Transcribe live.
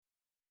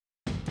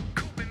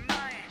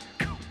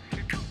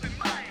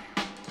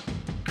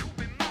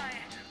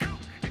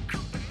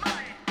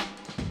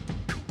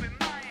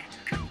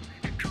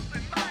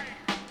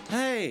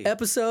Hey.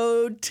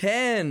 Episode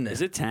 10. Is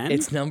it 10?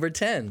 It's number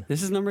 10.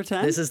 This is number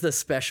 10? This is the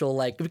special,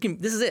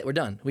 this is it. We're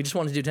done. We just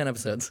wanted to do 10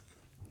 episodes.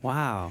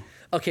 Wow.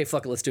 Okay,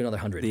 fuck it. Let's do another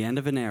 100. The end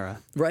of an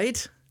era.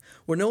 Right?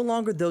 We're no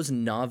longer those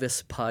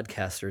novice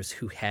podcasters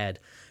who had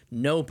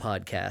no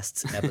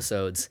podcasts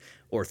episodes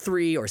or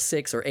 3 or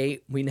 6 or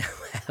 8. We now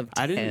have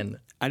 10.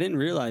 I didn't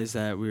realize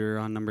that we were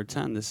on number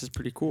 10. This is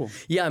pretty cool.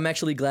 Yeah, I'm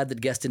actually glad that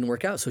guest didn't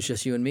work out, so it's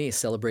just you and me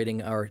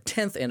celebrating our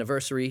 10th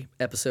anniversary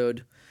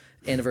episode,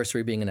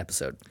 anniversary being an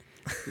episode.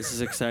 This is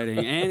exciting.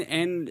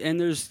 and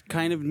there's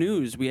kind of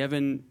news. We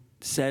haven't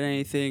said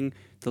anything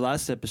the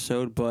last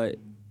episode, but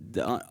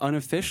the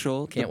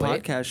unofficial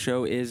podcast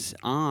show is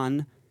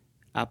on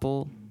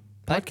Apple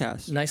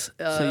Podcasts. Nice.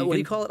 What do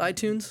you call it?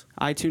 iTunes?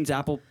 iTunes,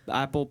 Apple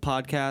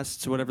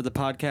Podcasts, whatever the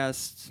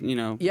podcasts,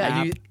 Yeah,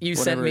 app, you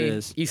sent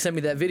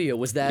me that video.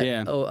 Was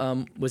that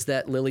was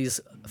that Lily's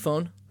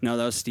phone? No,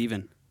 that was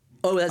Steven.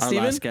 Oh, that's Steven?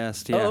 Our last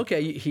guest, yeah. Oh,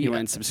 okay. He went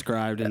and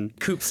subscribed. And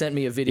Coop sent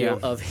me a video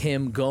of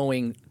him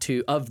going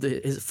to,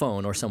 his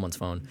phone or someone's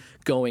phone,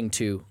 going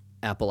to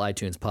Apple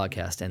iTunes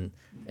podcast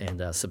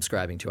and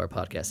subscribing to our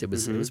podcast. It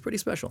was pretty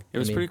special. It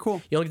was pretty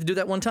cool. You only get to do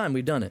that one time.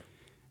 We've done it.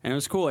 And it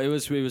was cool. It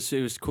was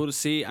cool to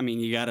see. I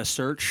mean, you got to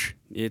search.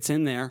 It's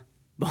in there.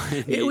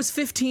 It was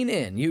 15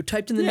 in. You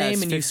typed in the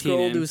name and you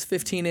scrolled. It was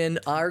 15 in.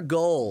 Our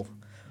goal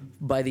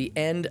by the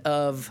end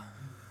of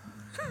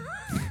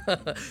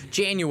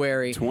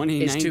January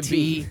 2019 is to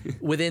be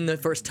within the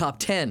first top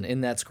 10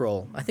 in that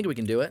scroll. I think we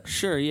can do it.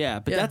 Sure, yeah,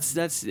 but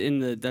that's in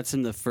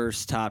the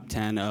first top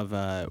 10 of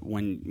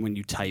when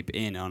you type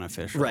in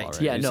unofficial. Right.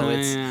 Already. Yeah.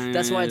 No.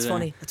 That's why it's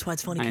funny. That's why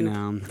it's funny. I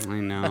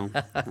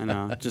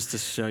know. Just to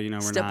show we're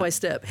step by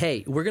step.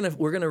 Hey, we're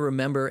gonna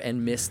remember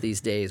and miss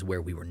these days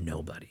where we were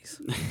nobodies.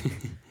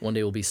 One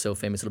day we'll be so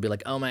famous it'll be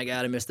like, oh my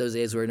god, I missed those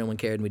days where no one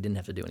cared and we didn't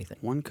have to do anything.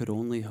 One could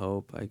only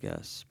hope, I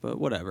guess, but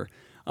whatever.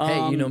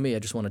 Hey, you know me. I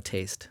just want to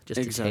taste, to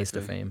taste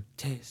of fame.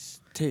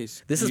 Taste.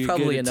 This is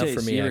probably enough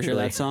for me. You ever actually. hear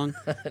that song?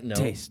 No.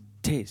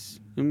 Taste.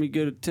 Let me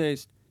get a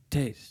taste.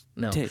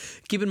 No.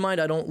 Taste. Keep in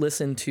mind, I don't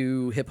listen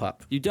to hip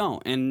hop. You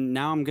don't, and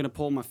now I'm gonna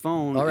pull my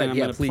phone. All right, and I'm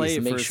gonna please play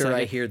it make for a sure second,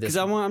 I hear this. because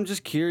I'm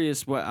just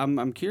curious what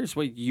I'm curious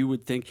what you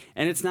would think,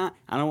 and it's not.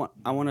 I want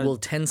to. Will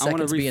 10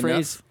 seconds be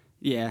enough?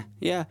 Yeah.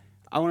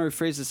 I want to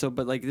rephrase it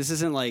but like this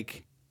isn't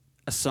like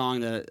a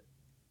song that.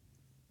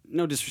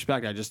 No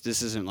disrespect.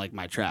 This isn't like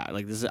my track.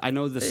 Like this, I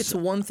know this. It's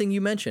one thing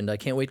you mentioned. I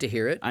can't wait to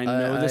hear it. I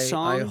know the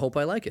song. I hope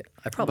I like it.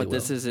 I probably will. But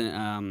this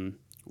isn't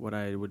what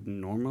I would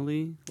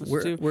normally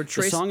listen to.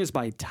 The song is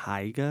by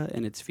Tyga,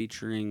 and it's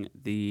featuring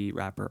the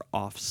rapper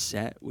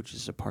Offset, which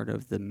is a part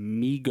of the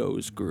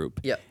Migos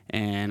group. Yep.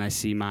 And I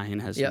see Myan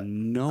has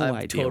no I'm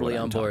idea totally what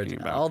I'm on board.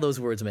 talking about. All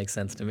those words make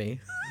sense to me.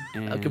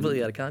 I'm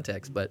completely out of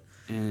context, but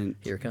and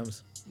here it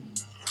comes.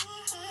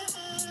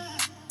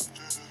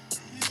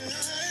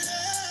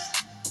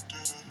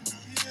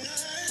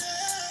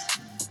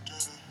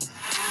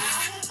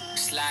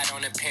 Slide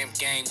on the pimp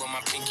gang with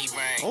my pinky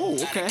ring. Oh,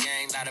 okay. Lot of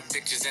gang, lot of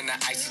bitches in the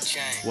icy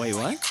chain. Wait,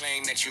 what? You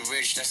claim that you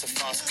rich, that's a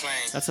false claim.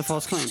 That's a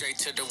false claim. Straight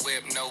to the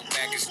whip, no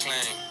baggage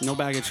claim. No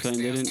baggage claim.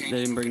 They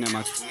didn't bring that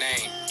much.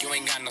 Name. You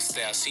ain't got no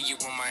style. See you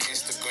on my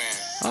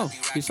Instagram. Oh,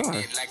 you saw her.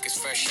 Like it's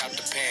fresh out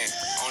the pan.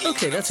 Only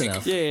Okay, when that's I'm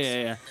enough.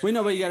 Yeah. Wait,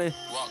 no, but you gotta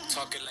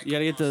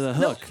get to the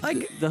hook.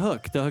 The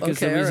hook. The hook is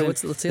the Okay, all reason.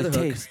 right, let's hear the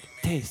hook.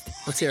 Taste.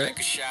 Let's hear like it.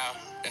 a shower.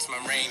 That's my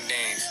rain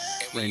dance.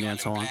 And we Rain on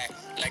dance, the hold on. back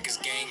Like it's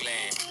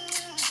gangland.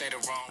 Say the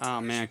wrong.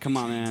 Oh man, come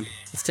on, man.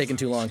 It's taking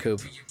too long,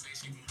 Coop.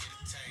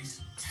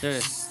 There it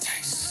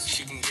is.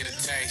 She can get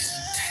a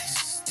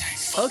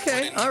taste.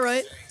 Okay, all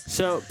right.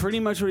 So pretty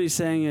much what he's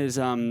saying is,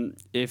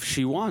 if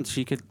she wants,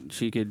 she could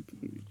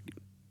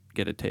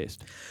get a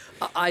taste.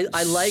 I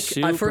like.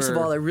 First of Super.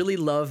 all, I really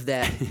love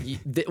that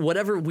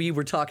whatever we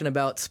were talking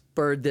about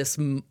spurred this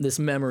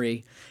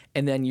memory,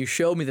 and then you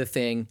showed me the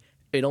thing.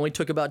 It only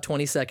took about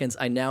 20 seconds.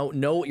 I now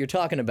know what you're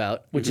talking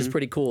about, which is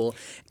pretty cool.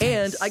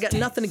 And I got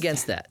nothing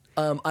against that.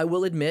 I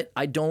will admit,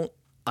 I don't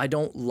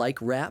like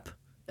rap.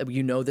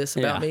 You know this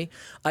about me.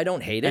 I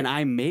don't hate it. And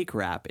I make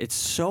rap. It's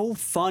so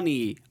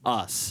funny.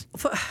 Us.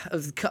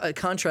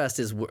 Contrast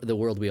is the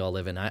world we all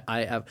live in.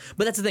 I have,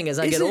 but that's the thing. As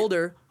I get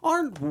older,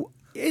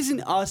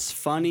 Isn't us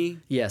funny?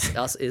 yes,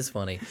 us is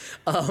funny.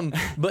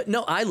 But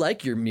no, I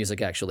like your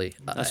music actually.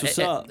 That's what's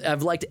up.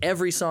 I've liked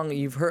every song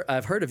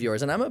I've heard of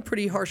yours, and I'm a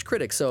pretty harsh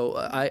critic, so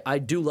I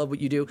do love what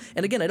you do.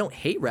 And again, I don't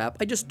hate rap.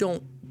 I just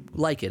don't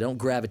like it. I don't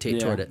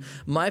gravitate toward it.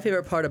 My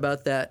favorite part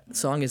about that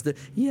song is the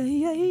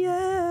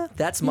yeah.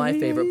 That's my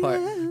favorite part.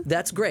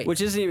 That's great.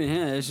 Which isn't even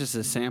him. It's just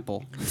a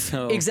sample.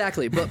 So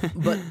exactly, but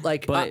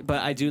like, but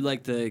I do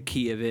like the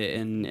key of it,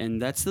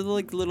 and that's the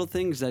like little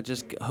things that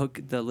just hook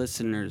the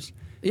listeners.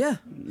 Yeah.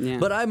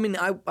 But I mean,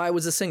 I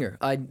was a singer.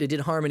 I did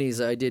harmonies.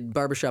 I did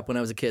barbershop when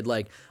I was a kid.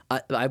 Like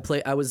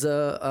I was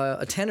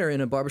a tenor in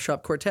a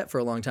barbershop quartet for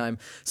a long time.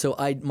 So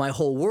my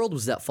whole world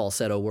was that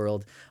falsetto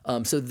world.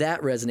 So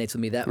that resonates with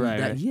me. That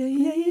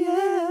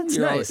yeah. It's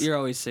nice. You're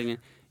always singing.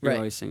 You're Right.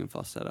 always singing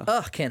falsetto.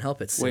 Oh, can't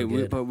help it. So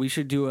good. But we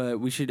should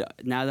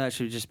now that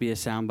should just be a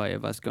soundbite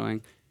of us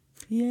going,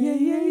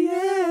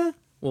 yeah.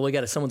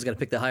 Well, someone's got to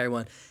pick the higher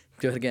one.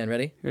 Do it again.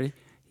 Ready? Ready?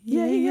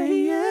 Yeah, yeah,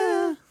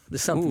 yeah.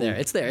 There's something there.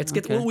 It's there. It's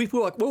okay. we're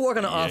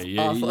working off.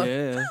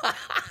 Yeah.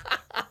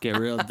 Get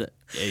real.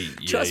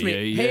 Trust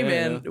me. Hey,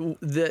 man,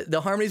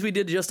 the harmonies we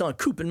did just on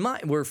Coop and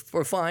Myan were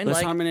fine.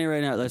 Let's harmonize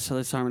right now.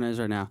 Let's harmonize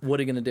right now. What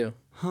are you gonna do?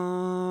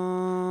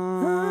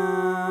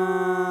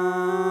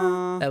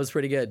 That was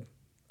pretty good.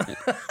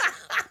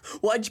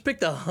 Why'd you pick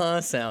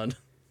the sound?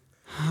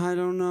 I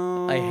don't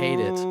know. I hate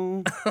it.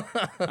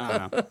 I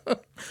don't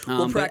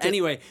know. But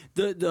anyway,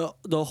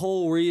 the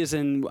whole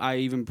reason I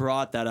even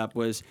brought that up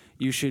was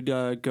you should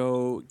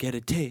go get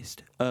a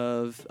taste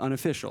of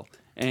Unofficial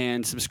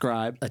and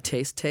subscribe. A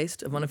taste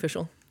of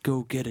Unofficial?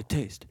 Go get a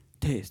taste,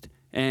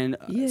 and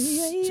and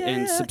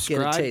Get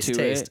subscribe a to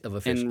taste it of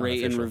Official, and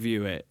rate and Unofficial.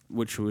 review it,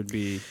 which would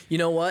be You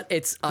know what? I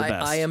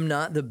best. am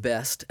not the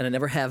best, and I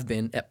never have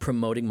been at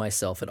promoting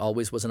myself. It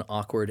always was an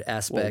awkward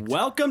aspect.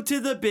 welcome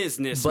to the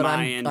business, but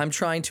Myan. I'm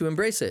trying to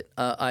embrace it.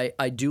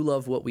 I do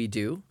love what we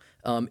do.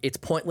 It's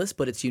pointless,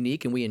 but it's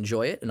unique, and we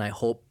enjoy it. And I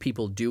hope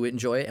people do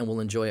enjoy it, and will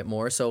enjoy it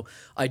more. So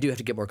I do have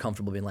to get more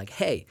comfortable being like,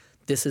 hey,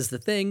 this is the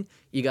thing.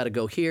 You got to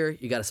go here.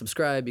 You got to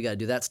subscribe. You got to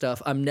do that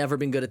stuff. I've never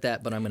been good at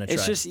that, but I'm going to try.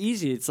 It's just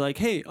easy. It's like,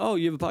 hey,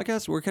 you have a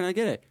podcast? Where can I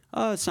get it?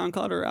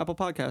 SoundCloud or Apple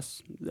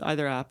Podcasts,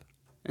 either app.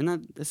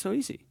 And that's so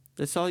easy.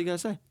 That's all you got to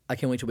say. I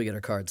can't wait till we get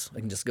our cards. I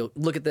can just go,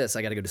 look at this.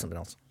 I got to go do something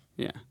else.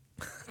 Yeah.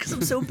 Because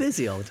I'm so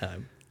busy all the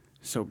time.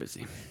 So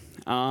busy.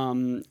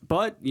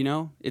 But,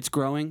 it's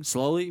growing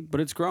slowly, but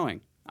it's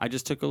growing. I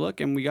just took a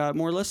look and we got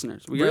more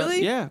listeners.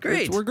 Really? Yeah.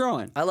 Great. We're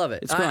growing. I love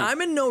it. It's growing. I'm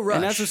in no rush.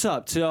 And that's what's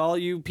up. To all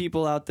you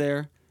people out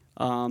there,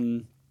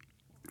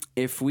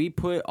 if we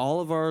put all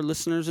of our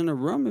listeners in a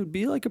room, it'd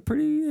be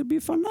a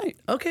fun night.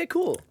 Okay,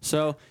 cool.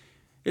 So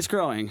it's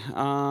growing.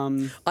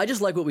 I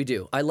just like what we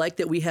do. I like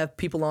that we have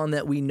people on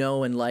that we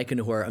know and like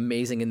and who are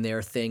amazing in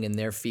their thing, in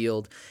their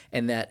field,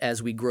 and that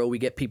as we grow, we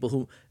get people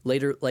who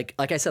later, like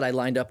I said, I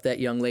lined up that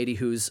young lady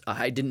who's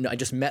I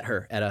just met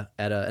her at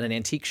an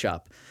antique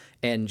shop.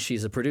 And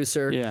she's a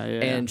producer,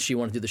 and she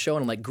wanted to do the show.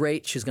 And I'm like,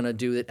 great, she's going to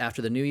do it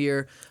after the new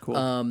year. Cool.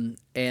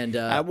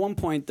 At one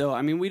point, though,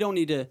 I mean, we don't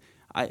need to.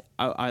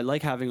 I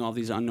like having all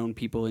these unknown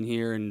people in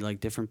here and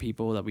like different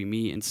people that we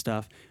meet and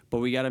stuff. But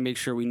we got to make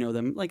sure we know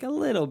them like a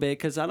little bit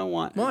because I don't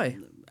want. Why?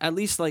 At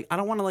least like I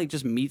don't want to like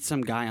just meet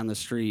some guy on the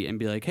street and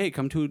be like, hey,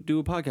 come to do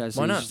a podcast.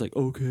 Why and not? He's just like,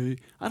 okay,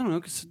 I don't know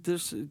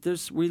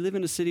because we live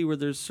in a city where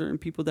there's certain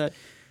people that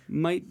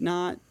might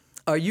not.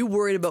 Are you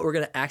worried about we're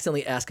going to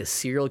accidentally ask a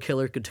serial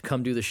killer to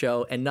come do the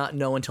show and not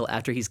know until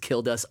after he's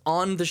killed us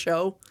on the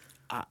show?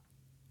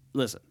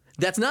 Listen.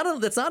 That's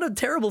not a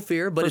terrible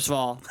fear, but First of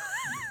all,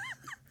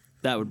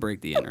 that would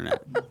break the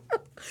internet.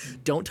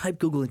 don't type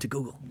Google into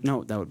Google.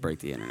 No, that would break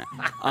the internet.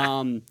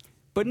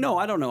 But no,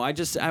 I don't know. I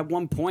just at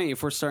one point,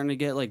 if we're starting to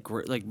get like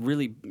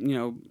really,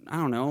 I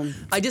don't know.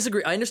 I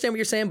disagree. I understand what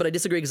you're saying, but I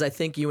disagree because I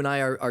think you and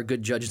I are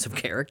good judges of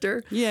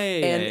character. Yeah.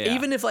 And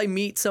even if I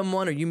meet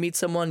someone or you meet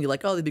someone, you're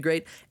like, oh, they'd be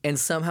great. And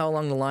somehow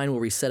along the line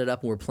where we set it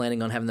up and we're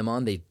planning on having them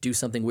on, they do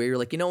something weird. You're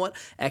like, you know what?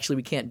 Actually,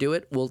 we can't do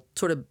it. We'll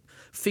sort of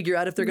figure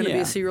out if they're going to be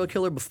a serial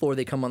killer before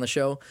they come on the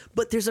show.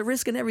 But there's a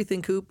risk in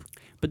everything, Coop.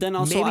 But then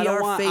also, maybe I don't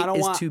our want. fate I don't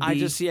is want. to I be.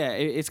 just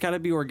it's got to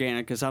be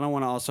organic because I don't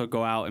want to also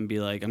go out and be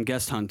like I'm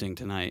guest hunting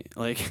tonight.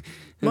 Like,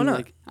 why not?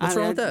 Like, What's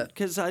wrong with that?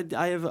 Because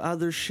I have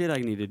other shit I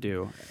need to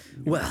do.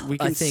 Well, we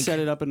can I think set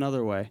it up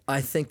another way.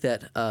 I think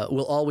that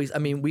we'll always. I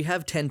mean, we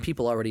have 10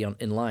 people already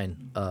in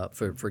line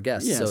for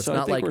guests, Yeah, so it's so I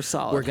not think like we're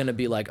solid. going to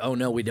be like, oh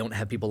no, we don't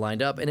have people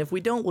lined up. And if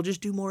we don't, we'll just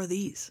do more of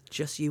these,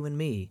 just you and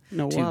me,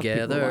 No, we'll have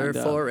people together lined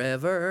up.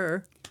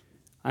 forever.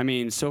 I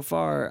mean, so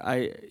far,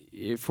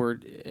 if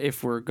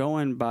we're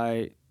going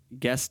by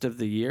guest of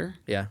the year,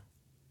 Yeah.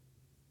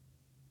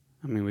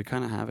 I mean, we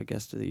kind of have a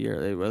guest of the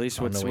year. At least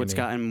I don't know what you what's mean.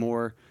 gotten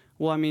more.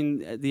 Well, I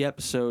mean, the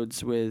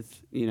episodes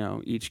with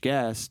each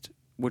guest,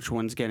 which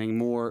one's getting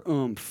more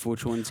oomph,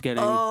 which one's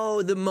getting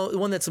Oh, the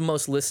one that's the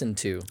most listened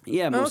to. most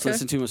okay.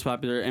 listened to, most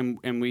popular, and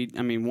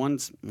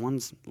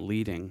one's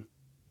leading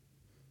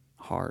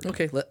hard.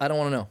 Okay, I don't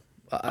want to know.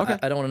 Okay.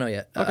 I don't want to know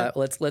yet. Okay.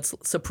 Let's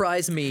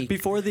surprise me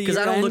Before the because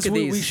year I don't ends, look at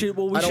these. we should I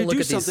don't should look do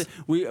at these.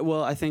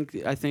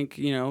 something. I think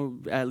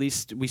at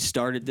least we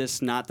started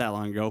this not that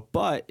long ago,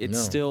 but it's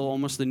still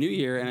almost the new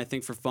year, and I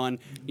think for fun,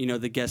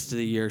 the guest of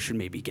the year should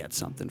maybe get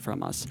something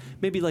from us,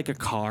 maybe like a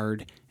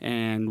card,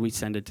 and we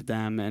send it to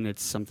them, and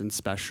it's something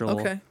special.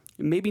 Okay.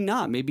 Maybe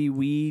not. Maybe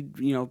we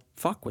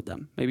fuck with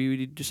them. Maybe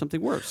we do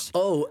something worse.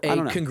 Oh, I don't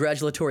a know.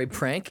 congratulatory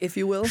prank, if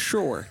you will.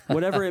 Sure,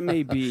 whatever it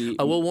may be.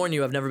 I will warn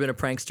you, I've never been a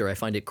prankster. I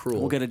find it cruel.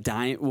 We'll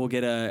get We'll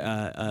get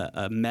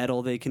a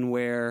medal they can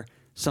wear,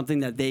 something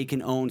that they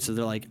can own. So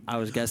they're like, I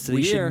was guest of the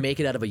we year. should make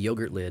it out of a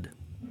yogurt lid.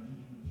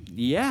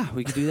 Yeah,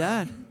 we could do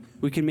that.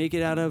 We can make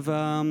it out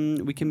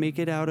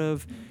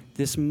of.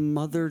 This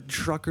mother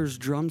trucker's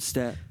drum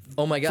set.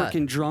 Oh my God.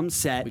 Freaking drum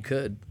set. We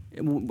could.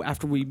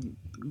 After we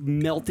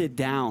melt it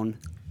down.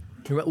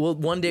 Well,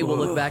 one day we'll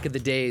look back at the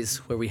days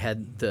where we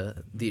had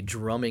the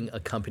drumming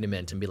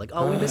accompaniment and be like,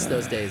 oh, we missed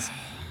those days.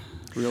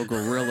 Real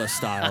gorilla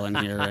style in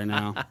here right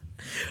now.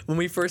 When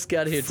we first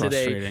got here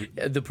today,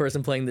 the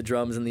person playing the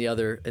drums in the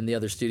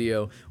other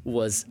studio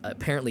was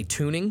apparently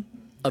tuning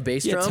a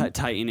bass drum.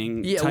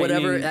 Tightening. Yeah, tightening,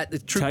 whatever.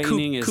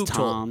 Tightening is Coop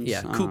toms.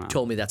 Coop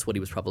told me that's what he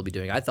was probably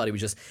doing. I thought he was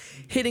just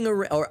hitting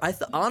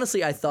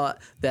honestly, I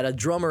thought that a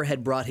drummer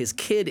had brought his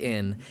kid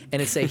in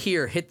and it'd say,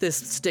 "Here, hit this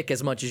stick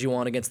as much as you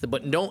want against the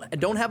but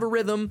don't have a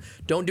rhythm,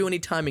 don't do any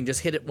timing,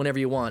 just hit it whenever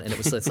you want." And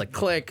it's like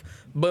click,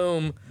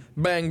 boom,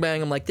 bang,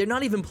 bang. I'm like, they're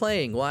not even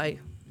playing. Why?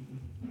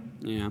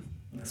 Yeah,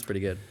 that's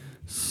pretty good.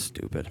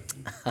 Stupid.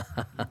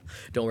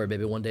 Don't worry,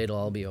 baby. One day it'll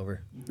all be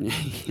over.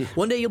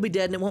 One day you'll be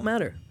dead and it won't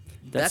matter.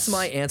 That's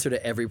my answer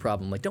to every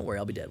problem. Like, don't worry,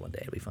 I'll be dead one day.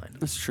 It'll be fine.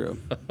 That's true.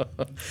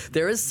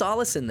 There is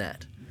solace in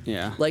that.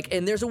 Yeah. Like,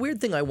 and there's a weird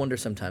thing I wonder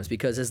sometimes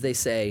because, as they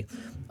say,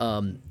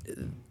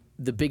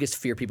 the biggest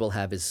fear people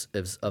have is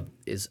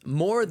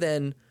more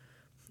than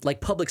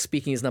like public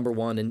speaking is number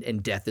one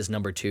and death is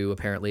number two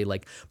apparently.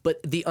 Like,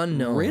 but the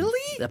unknown.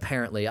 Really?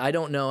 Apparently, I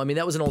don't know. I mean,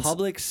 that was an old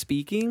public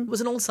speaking. It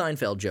was an old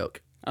Seinfeld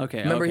joke. Okay.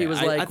 Remember he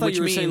was like, I thought which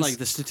you were means, saying like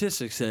the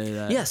statistics say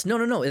that. Yes, no.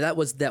 That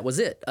was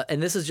it.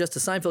 And this is just a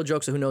Seinfeld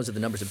joke, so who knows if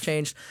the numbers have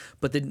changed?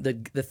 But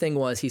the thing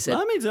was, he said,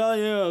 "Let me tell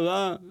you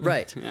that."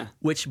 Right. Yeah.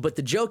 But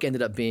the joke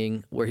ended up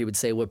being where he would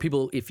say, "Well,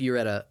 people, if you're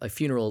at a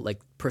funeral,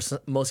 like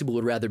most people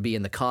would rather be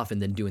in the coffin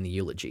than doing the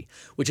eulogy,"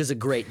 which is a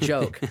great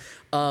joke.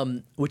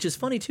 Which is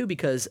funny too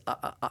because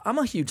I'm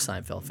a huge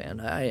Seinfeld fan.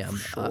 I am.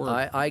 Sure.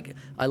 I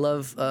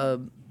love.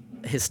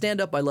 His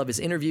stand-up, I love his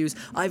interviews.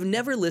 I've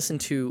never listened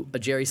to a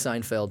Jerry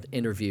Seinfeld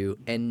interview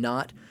and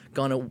not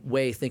gone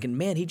away thinking,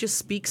 man, he just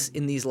speaks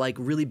in these like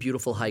really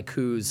beautiful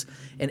haikus,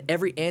 and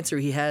every answer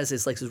he has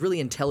is like this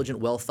really intelligent,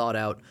 well thought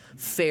out,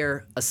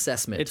 fair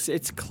assessment.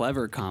 It's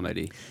clever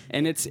comedy,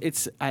 and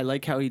it's I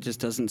like how he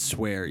just doesn't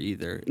swear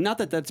either. Not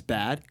that that's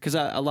bad, because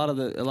a lot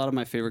of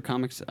my favorite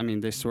comics, I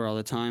mean, they swear all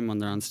the time when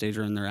they're on stage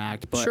or in their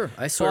act. But sure,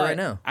 I swear right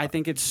now. I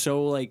think it's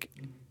so like.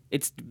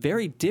 It's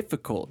very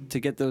difficult to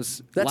get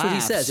those That's laughs. what he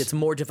says. It's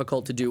more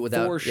difficult to do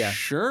without... For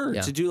sure.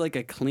 Yeah. To do like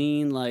a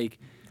clean, like,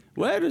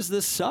 where does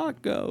this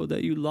sock go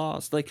that you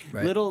lost? Like,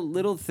 right.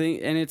 little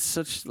thing. And it's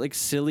such like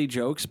silly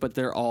jokes, but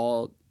they're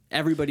all...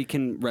 Everybody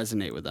can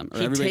resonate with them.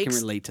 Or everybody can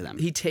relate to them.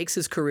 He takes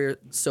his career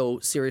so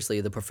seriously,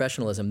 the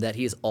professionalism, that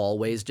he has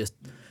always just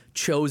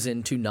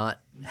chosen to not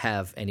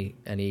have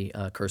any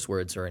curse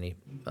words or any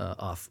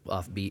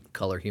offbeat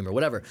color humor,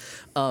 whatever.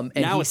 And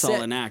now it's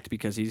all an act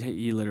because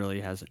he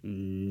literally has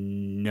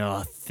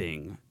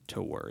nothing to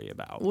worry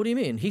about. What do you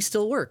mean? He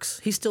still works.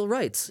 He still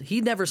writes.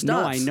 He never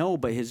stops. No, I know,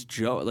 but his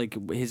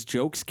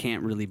jokes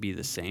can't really be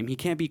the same. He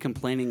can't be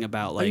complaining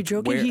about like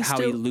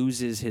how he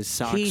loses his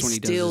socks when he does his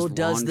laundry. He still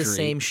does the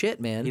same shit,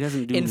 man. He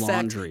doesn't do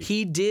laundry.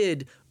 In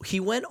fact, he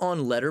went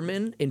on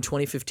Letterman in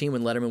 2015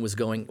 when Letterman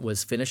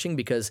was finishing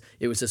because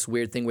it was this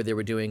weird thing where they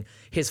were doing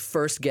his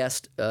first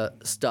guest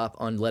stop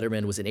on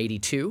Letterman was in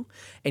 '82,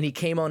 and he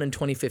came on in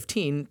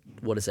 2015.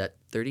 What is that?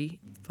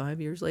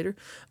 35 years later.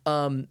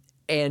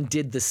 And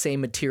did the same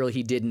material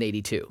he did in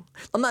 '82.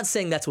 I'm not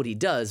saying that's what he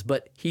does,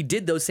 but he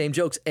did those same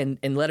jokes, and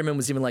Letterman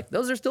was even like,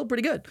 those are still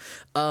pretty good.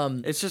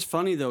 It's just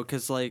funny, though,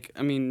 because, like,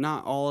 I mean,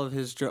 not all of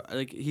his jokes,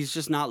 like, he's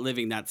just not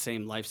living that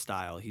same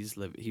lifestyle he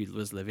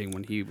was living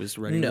when he was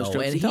writing those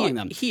jokes and telling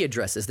them. He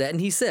addresses that, and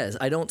he says,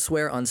 I don't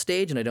swear on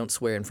stage, and I don't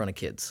swear in front of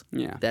kids.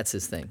 Yeah. That's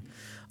his thing.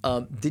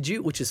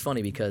 Which is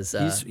funny because...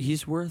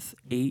 he's worth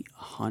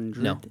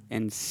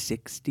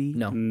 $860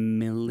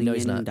 million. No,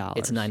 he's not.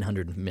 It's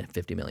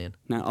 $950 million.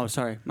 No, oh,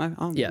 sorry. My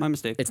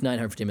mistake. It's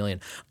 $950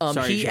 million.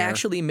 Sorry, he Cher.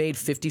 actually made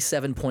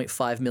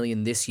 $57.5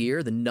 million this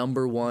year, the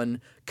number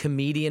one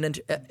comedian, and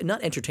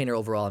not entertainer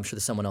overall, I'm sure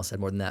there's someone else had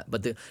more than that,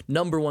 but the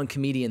number one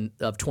comedian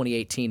of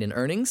 2018 in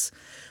earnings.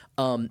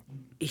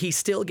 He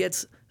still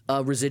gets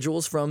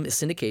residuals from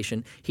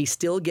syndication. He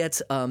still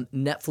gets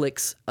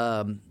Netflix...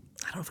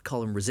 I don't know if we call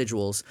them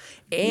residuals.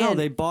 And no,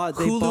 they bought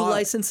Hulu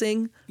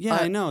licensing. Yeah,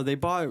 I know. They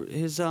bought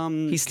his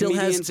he still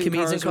has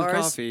Comedians in Cars,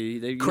 Coffee.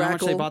 You know Crackle, how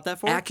much they bought that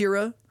for?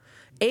 Acura.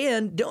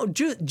 And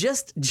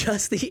just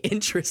the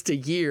interest a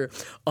year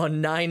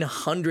on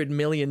 $900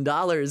 million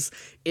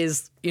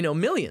is,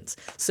 millions.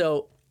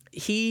 So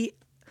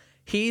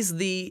he's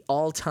the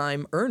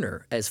all-time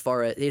earner as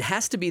far as it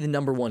has to be the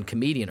number one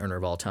comedian earner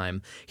of all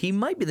time. He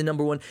might be the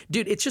number one.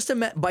 Dude, it's just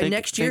by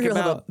next year he'll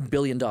have $1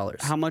 billion.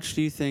 How much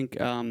do you think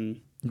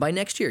by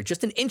next year,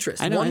 just an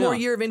interest. I know. More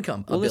year of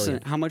income. Well, listen,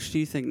 how much do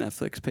you think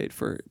Netflix paid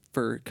for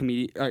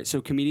comedian? All right, so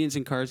Comedians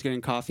in Cars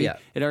Getting Coffee. Yeah.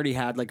 It already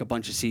had like a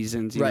bunch of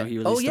seasons. Right. He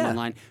released them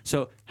online.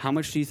 So how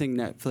much do you think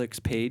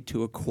Netflix paid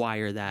to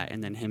acquire that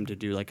and then him to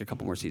do like a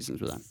couple more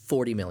seasons with them?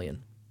 $40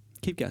 million.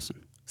 Keep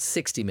guessing.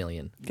 $60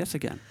 million. Guess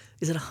again.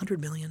 Is it $100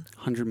 million?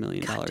 $100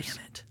 million. God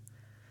damn it.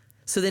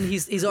 So then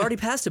he's already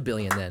past $1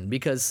 billion then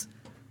because...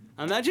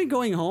 Imagine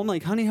going home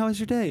like, honey, how was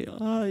your day?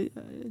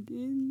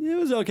 It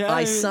was okay.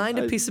 I signed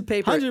a piece of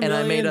paper and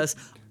I made us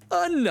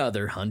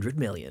another $100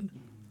 million.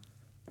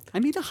 I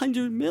made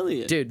 $100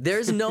 million. Dude,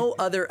 there's no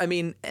other. I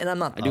mean, and I'm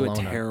not. I do alone.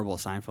 a terrible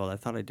Seinfeld. I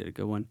thought I did a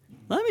good one.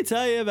 Let me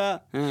tell you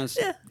about. Yeah,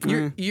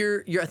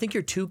 you're. I think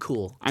you're too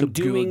cool. I'm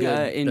doing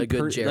a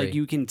good Jerry. like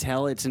you can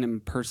tell it's an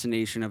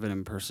impersonation of an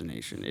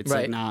impersonation. It's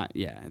Right. like not.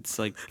 Yeah, it's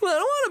like. Well, I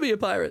don't want to be a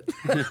pirate.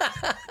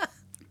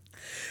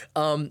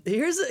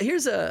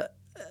 Here's a.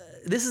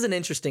 This is an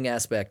interesting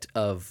aspect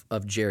of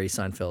Jerry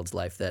Seinfeld's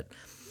life that.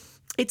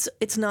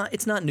 It's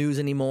not news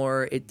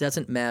anymore. It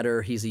doesn't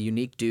matter. He's a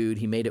unique dude.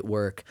 He made it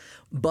work.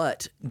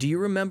 But do you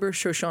remember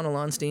Shoshana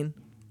Lonstein?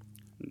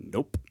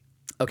 Nope.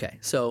 Okay,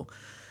 so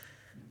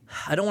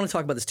I don't want to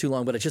talk about this too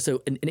long, but it's just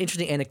an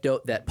interesting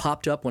anecdote that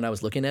popped up when I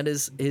was looking at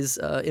his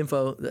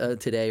info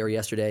today or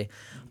yesterday.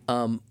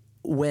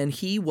 When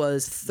he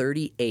was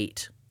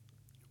 38.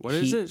 What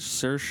is it?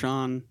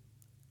 Shoshana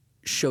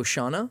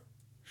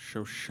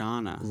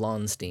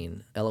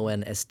Lonstein,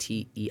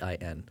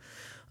 Lonstein.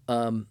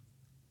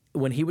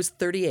 When he was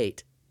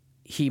 38,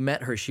 he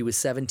met her. She was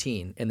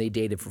 17, and they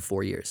dated for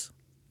 4 years.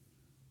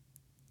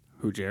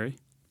 Who, Jerry?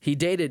 He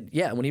dated,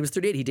 when he was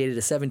 38, he dated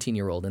a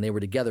 17-year-old, and they were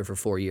together for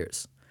 4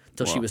 years.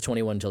 Till she was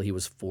 21, until he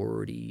was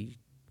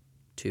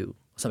 42,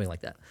 something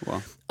like that.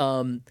 Wow.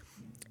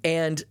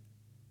 And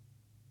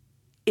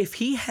if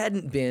he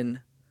hadn't been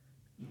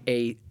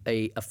a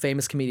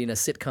famous comedian, a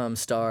sitcom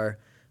star,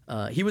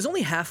 he was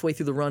only halfway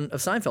through the run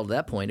of Seinfeld at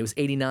that point. It was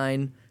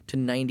 89 to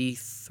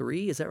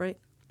 93, is that right?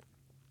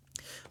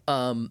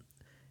 How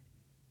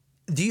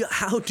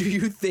do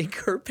you think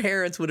her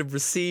parents would have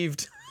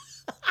received?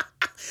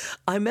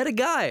 I met a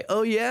guy.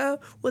 Oh yeah,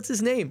 what's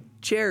his name?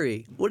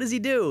 Jerry. What does he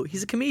do?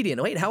 He's a comedian.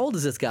 Wait, how old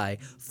is this guy?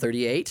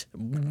 38.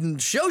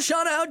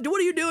 Shoshana, what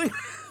are you doing?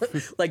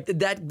 Like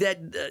that.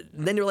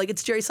 Then you're like,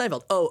 it's Jerry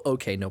Seinfeld. Oh,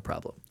 okay, no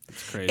problem.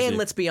 That's crazy. And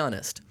let's be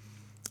honest.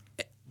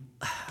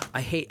 I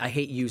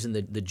hate using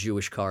the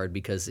Jewish card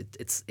because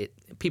it's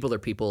people are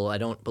people. I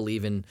don't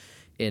believe in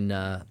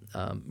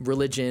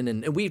religion,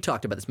 and we've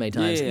talked about this many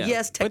times. Yeah.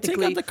 Yes, technically,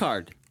 but take out the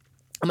card.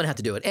 I'm gonna have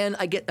to do it. And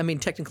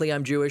technically,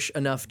 I'm Jewish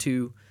enough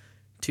to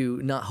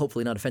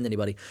hopefully not offend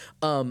anybody.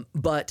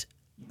 But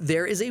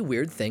there is a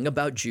weird thing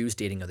about Jews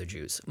dating other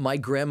Jews. My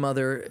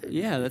grandmother,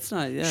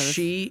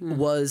 she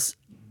was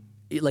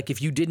like,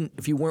 if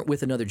you weren't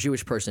with another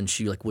Jewish person,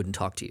 she like wouldn't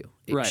talk to you.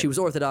 Right. She was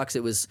Orthodox.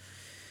 It was.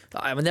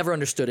 I never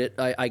understood it.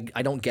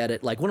 I don't get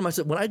it. Like when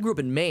I grew up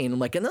in Maine, I'm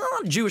like, no,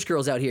 Jewish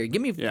girls out here.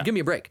 Give me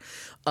a break.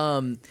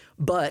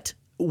 But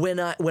when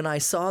I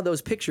saw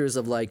those pictures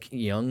of like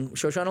young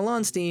Shoshana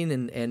Lonstein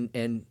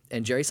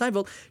and Jerry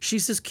Seinfeld,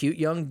 she's this cute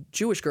young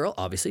Jewish girl.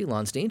 Obviously,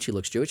 Lonstein, she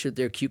looks Jewish.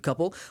 They're a cute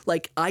couple.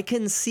 Like I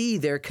can see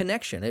their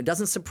connection. It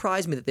doesn't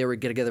surprise me that they were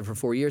together for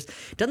 4 years.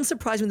 It doesn't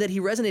surprise me that he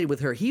resonated with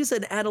her. He's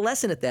an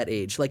adolescent at that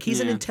age. Like he's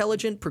an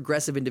intelligent,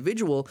 progressive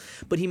individual,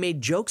 but he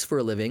made jokes for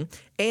a living,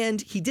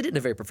 and he did it in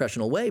a very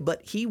professional way.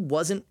 But he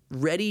wasn't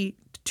ready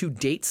to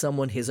date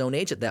someone his own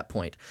age at that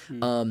point.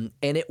 And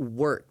it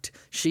worked.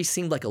 She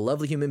seemed like a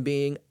lovely human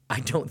being. I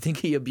don't think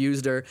he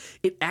abused her.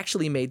 It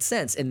actually made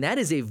sense. And that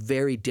is a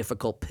very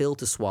difficult pill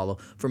to swallow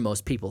for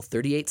most people.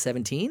 38,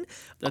 17?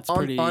 That's on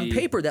pretty...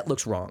 paper, that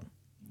looks wrong.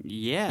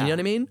 Yeah. You know what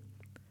I mean?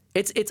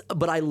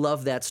 But I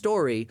love that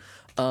story.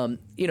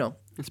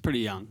 It's pretty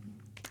young.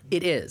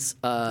 It is.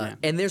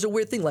 And there's a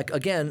weird thing, like,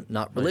 again,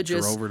 not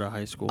religious. Drove her to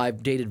high school.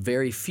 I've dated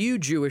very few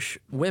Jewish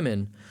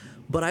women,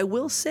 but I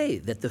will say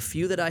that the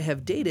few that I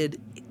have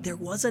dated, there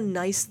was a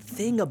nice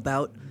thing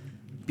about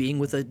being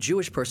with a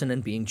Jewish person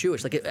and being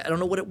Jewish. Like, I don't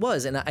know what it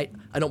was, and I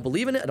don't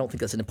believe in it. I don't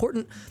think that's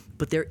important,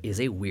 but there is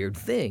a weird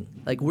thing.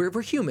 Like,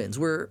 we're humans.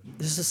 We're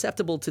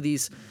susceptible to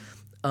these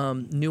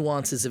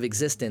nuances of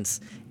existence,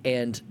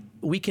 and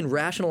we can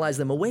rationalize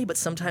them away, but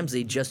sometimes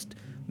they just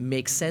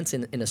make sense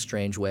in a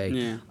strange way.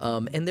 Yeah.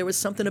 And there was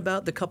something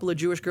about the couple of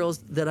Jewish girls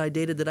that I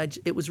dated that I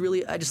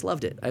just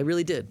loved it. I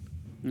really did.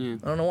 Yeah.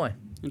 I don't know why.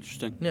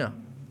 Interesting. Yeah.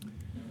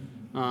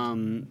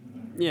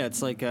 Yeah,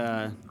 it's like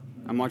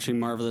I'm watching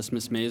Marvelous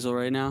Miss Maisel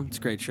right now. It's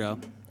a great show,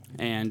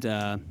 and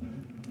I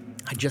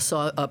just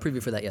saw a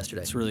preview for that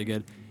yesterday. it's really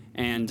good.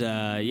 And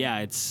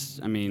it's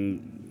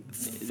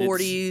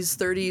 40s,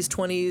 30s,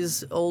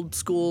 20s, old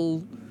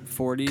school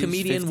 40s,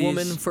 comedian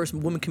 50s. first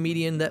woman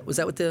comedian. Was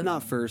that what the?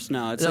 Not first,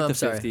 no. It's No, like I'm the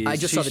sorry. 50s. I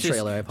just saw the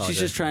trailer. I apologize. She's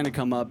just trying to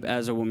come up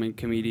as a woman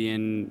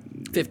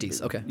comedian.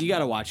 50s. Okay. You got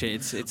to watch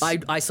it. It's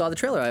I saw the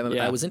trailer.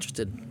 Yeah. I was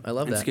interested. I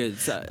love it's that. good.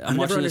 never I'm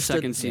watching the understood-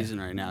 second season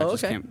right now. Oh, It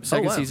just okay.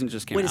 second wow. season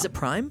just came Wait, out. is it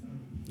Prime?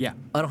 Yeah.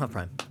 I don't have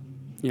Prime.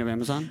 You have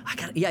Amazon?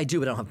 Yeah, I do,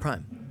 but I don't have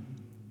Prime.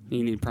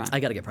 You need Prime. I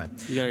gotta get Prime.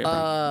 You gotta get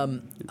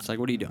Prime. It's like,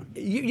 what are you doing?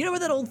 You know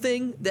what that old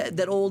thing,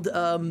 that old,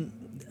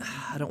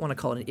 I don't want to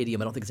call it an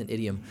idiom. I don't think it's an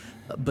idiom,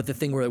 but the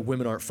thing where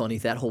women aren't funny,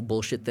 that whole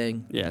bullshit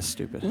thing. Yeah,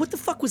 stupid. What the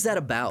fuck was that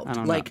about? I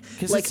don't know.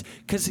 Because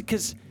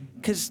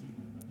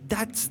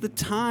that's the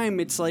time.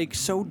 It's like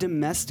so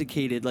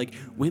domesticated. Like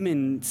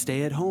women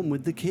stay at home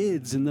with the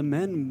kids and the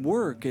men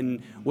work,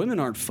 and women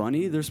aren't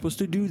funny. They're supposed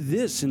to do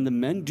this and the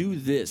men do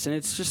this, and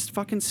it's just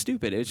fucking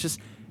stupid. It's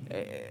just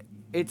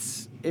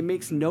it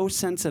makes no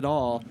sense at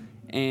all,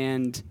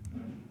 and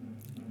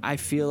I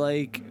feel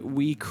like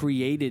we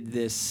created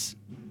this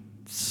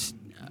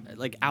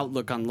like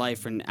outlook on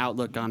life and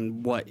outlook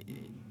on what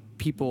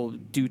people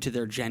due to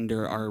their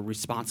gender are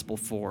responsible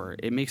for.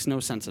 It makes no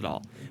sense at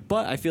all.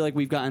 But I feel like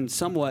we've gotten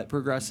somewhat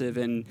progressive,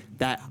 and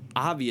that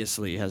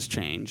obviously has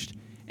changed,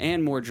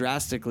 and more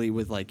drastically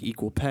with like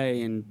equal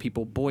pay and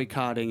people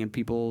boycotting and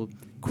people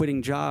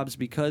quitting jobs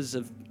because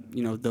of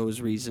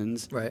those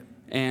reasons. Right.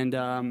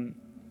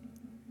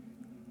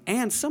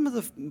 And some of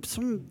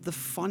the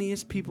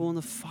funniest people in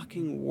the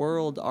fucking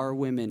world are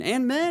women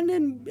and men,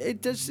 and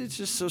it's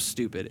just so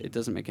stupid. It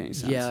doesn't make any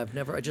sense. Yeah,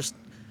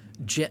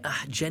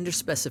 gender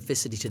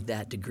specificity to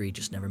that degree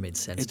just never made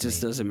sense. It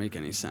just doesn't make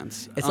any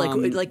sense. It's like,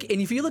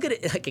 and if you look at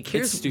it, like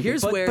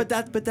here's where. But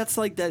that's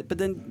like that. But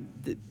then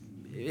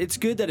it's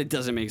good that it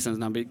doesn't make sense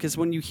now, because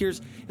when you hear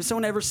if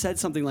someone ever said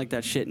something like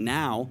that shit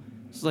now,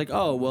 it's like,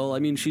 oh well, I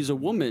mean, she's a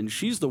woman,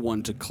 she's the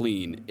one to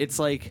clean. It's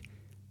like.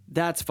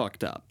 That's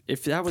fucked up.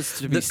 If that was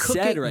to be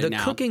said right now.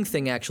 The cooking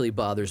thing actually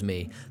bothers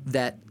me.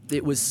 That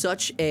it was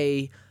such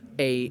a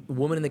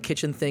woman in the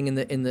kitchen thing in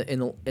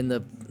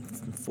the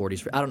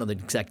 40s. I don't know the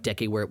exact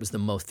decade where it was the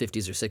most,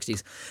 50s or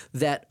 60s.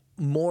 That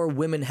more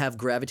women have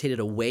gravitated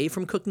away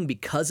from cooking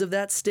because of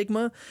that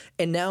stigma.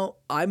 And now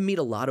I meet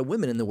a lot of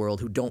women in the world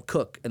who don't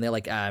cook, and they're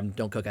like,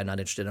 don't cook, I'm not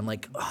interested. I'm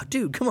like, oh,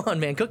 dude, come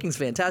on, man, cooking's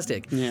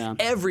fantastic. Yeah.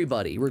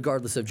 Everybody,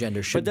 regardless of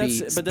gender, should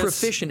be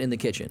proficient in the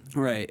kitchen.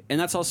 Right, and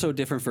that's also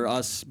different for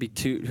us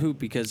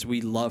because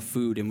we love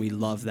food and we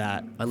love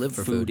that. I live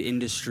for food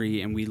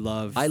industry, and we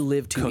love. I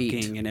live to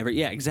cooking eat. and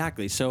yeah,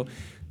 exactly. So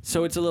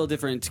it's a little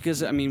different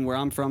because I mean, where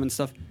I'm from and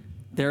stuff.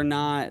 They're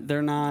not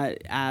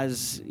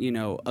as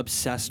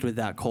obsessed with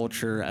that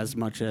culture as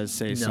much as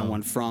say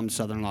someone from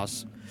Southern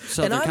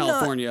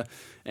California,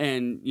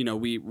 and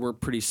we're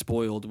pretty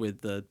spoiled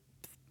with the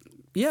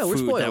we're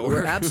spoiled.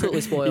 We're absolutely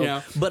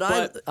spoiled. But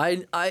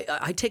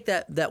I take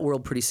that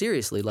world pretty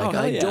seriously. Like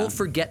I don't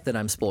forget that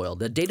I'm spoiled.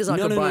 The day does not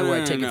go by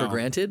where I take it for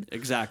granted.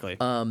 Exactly.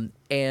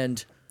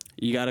 And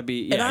you got to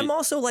be. Yeah, and I'm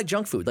also like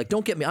junk food. Like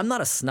don't get me. I'm not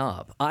a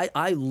snob.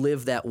 I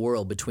live that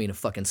world between a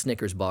fucking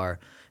Snickers bar.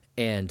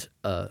 And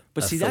but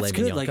see, that's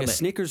good. Like a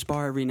Snickers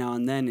bar every now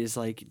and then is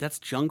like that's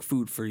junk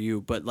food for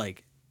you. But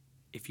like,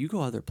 if you go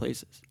other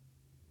places,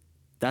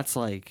 that's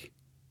like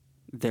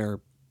their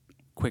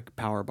quick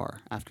power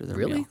bar after their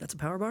meal. That's a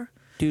power bar,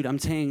 dude. I'm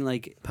saying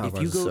like if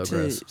you go to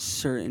gross.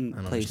 certain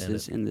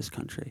places in this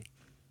country,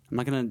 I'm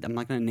not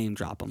gonna name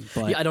drop them.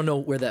 But yeah, I don't know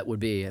where that would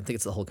be. I think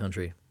it's the whole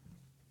country,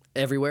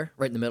 everywhere,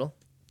 right in the middle.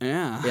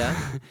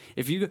 Yeah.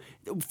 If you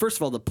go, first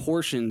of all, the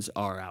portions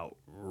are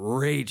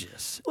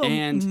outrageous, well,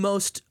 and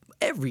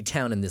every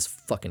town in this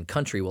fucking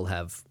country will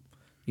have,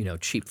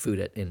 cheap food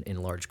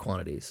in large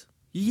quantities.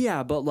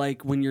 Yeah, but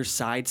like when your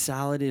side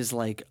salad is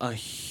like a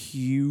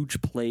huge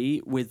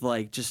plate with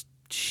like just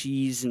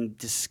cheese and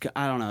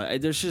I don't know.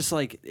 There's just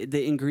like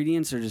the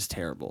ingredients are just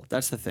terrible.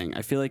 That's the thing.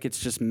 I feel like it's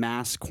just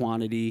mass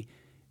quantity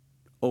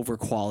over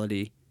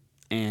quality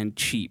and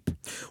cheap.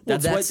 Well,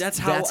 that's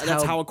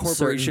how a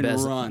corporation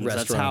runs.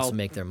 Restaurants that's how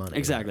make their money.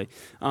 Exactly.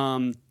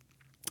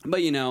 But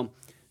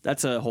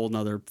that's a whole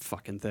nother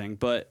fucking thing.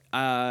 But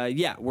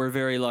we're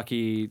very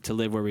lucky to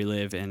live where we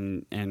live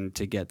and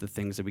to get the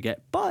things that we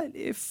get. But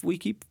if we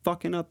keep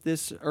fucking up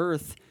this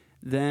earth,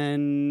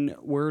 then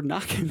we're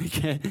not going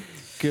to get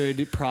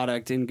good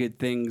product and good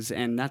things.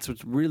 And that's what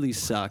really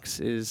sucks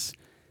is.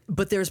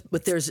 But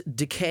there's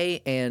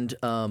decay and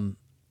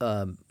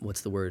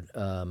what's the word?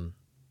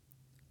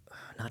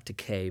 Not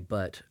decay,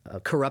 but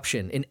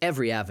corruption in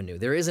every avenue.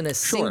 There isn't a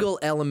single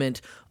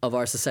element of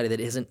our society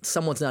that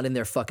someone's not in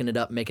there fucking it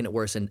up, making it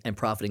worse, and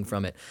profiting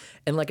from it.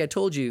 And like I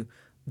told you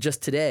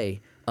just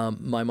today,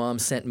 my mom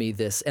sent me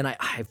this, and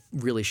I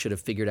really should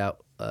have figured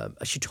out.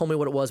 She told me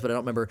what it was, but I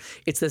don't remember.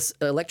 It's this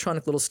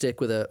electronic little stick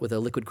with a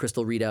liquid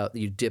crystal readout that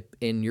you dip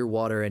in your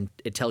water, and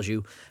it tells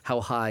you how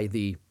high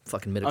the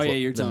fucking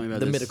you're telling me about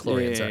the this.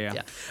 midichlorians are.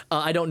 Yeah.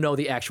 I don't know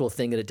the actual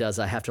thing that it does.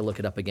 I have to look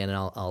it up again, and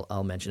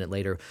I'll mention it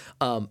later.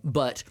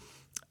 But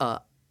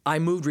I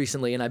moved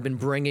recently, and I've been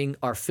bringing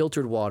our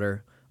filtered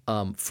water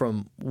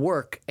from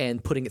work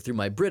and putting it through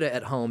my Brita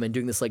at home and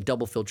doing this like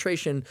double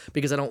filtration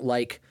because I don't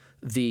like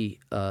the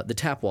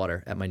tap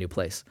water at my new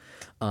place.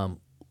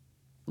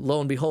 Lo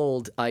and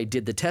behold, I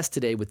did the test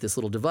today with this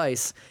little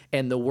device,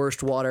 and the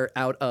worst water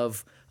out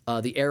of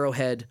the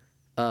Arrowhead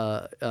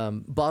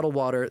bottled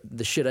water,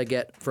 the shit I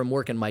get from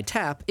work, and my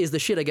tap is the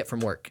shit I get from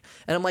work.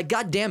 And I'm like,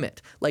 God damn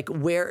it! Like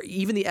where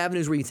even the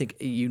avenues where you think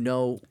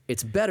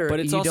it's better, but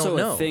it's you also don't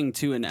know. a thing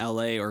too in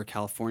LA or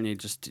California.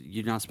 Just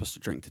you're not supposed to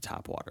drink the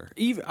tap water.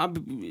 Even I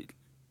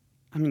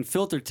mean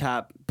filtered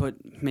tap, but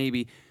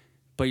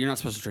you're not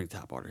supposed to drink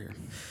tap water here.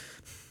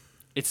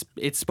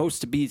 It's supposed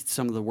to be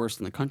some of the worst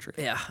in the country.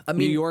 Yeah, I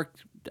mean, New York,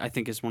 I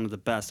think, is one of the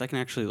best. I can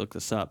actually look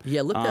this up.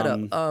 Yeah, look that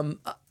up.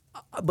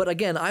 But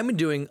again, I'm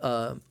doing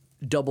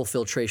double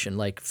filtration,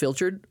 like a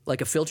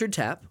filtered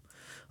tap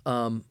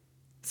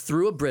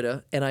through a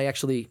Brita, and I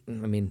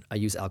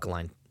use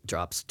alkaline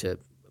drops to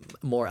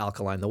more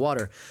alkaline the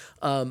water.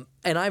 And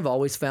I've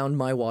always found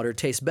my water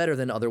tastes better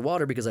than other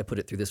water because I put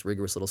it through this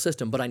rigorous little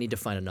system, but I need to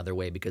find another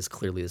way because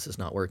clearly this is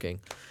not working.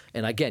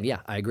 And again, yeah,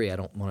 I agree. I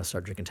don't want to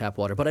start drinking tap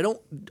water, but I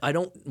don't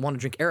want to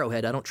drink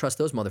Arrowhead. I don't trust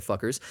those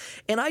motherfuckers.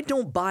 And I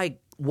don't buy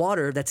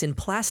water that's in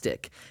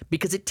plastic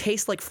because it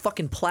tastes like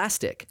fucking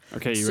plastic.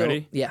 Okay, you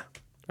ready? Yeah.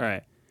 All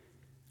right.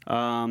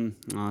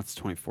 It's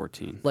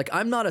 2014. Like,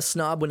 I'm not a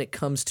snob when it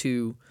comes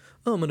to,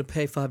 I'm going to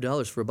pay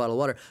 $5 for a bottle of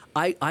water.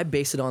 I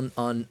base it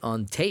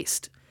on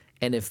taste.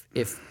 And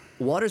if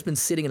water's been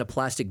sitting in a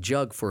plastic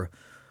jug for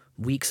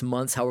weeks,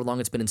 months, however long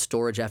it's been in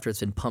storage after it's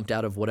been pumped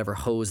out of whatever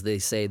hose they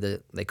say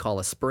that they call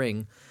a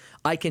spring,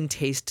 I can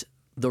taste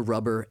the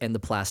rubber and the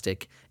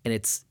plastic, and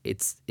it's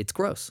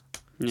gross.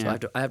 Yeah.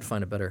 So I have to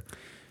find a better.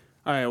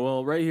 All right.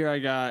 Well, right here I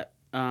got.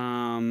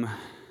 Let's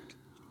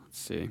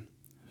see.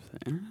 If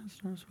the internet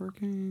starts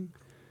working.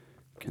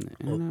 Can the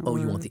internet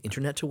work? You want the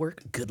internet to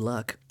work? Good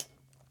luck.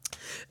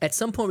 At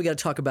some point, we got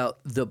to talk about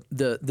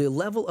the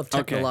level of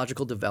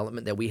technological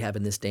development that we have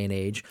in this day and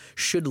age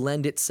should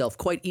lend itself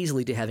quite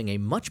easily to having a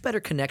much better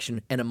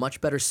connection and a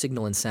much better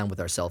signal and sound with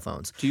our cell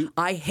phones.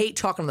 I hate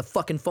talking on the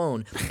fucking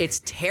phone.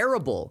 It's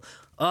terrible.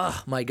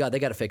 Oh, my God. They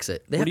got to fix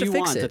it. They have to fix it.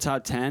 What do you want? The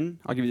top 10?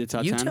 I'll give you the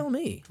top 10. You tell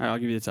me. All right, I'll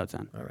give you the top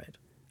 10. All right.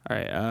 All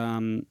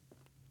right.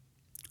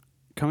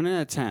 Coming in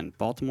at 10,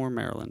 Baltimore,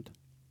 Maryland.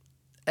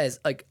 As,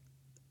 like,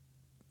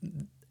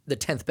 the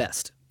 10th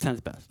best.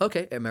 10th best.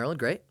 Okay. Maryland,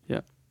 great.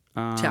 Yep.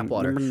 Tap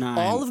water. Number 9.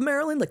 All of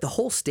Maryland? Like the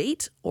whole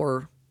state?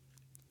 Or?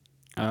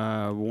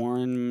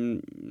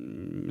 Warren,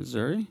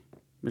 Missouri?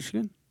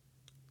 Michigan?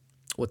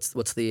 What's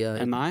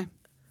the... MI?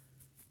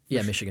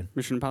 Yeah, Michigan.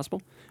 Mission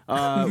Impossible?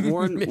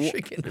 Warren,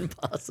 Michigan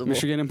Impossible.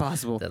 Michigan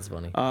Impossible. That's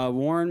funny.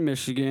 Warren,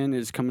 Michigan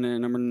is coming in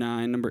at number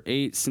 9. Number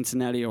 8,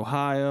 Cincinnati,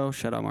 Ohio.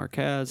 Shout out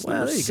Marquez. Wow,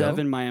 Number there you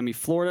 7, go. Miami,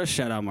 Florida.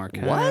 Shout out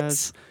Marquez.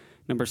 What?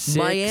 Number 6.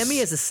 Miami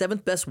is the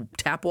 7th best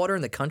tap water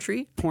in the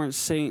country? Port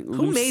St.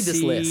 Lucie, Who made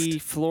this list?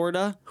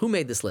 Florida. Who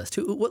made this list?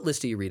 What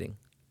list are you reading?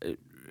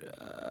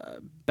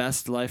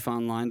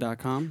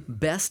 BestLifeOnline.com.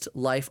 Best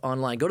Life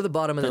Online. Go to the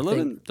bottom of the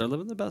thing. They're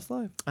living the best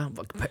life.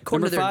 According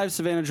Number to their, 5,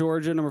 Savannah,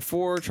 Georgia. Number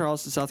 4,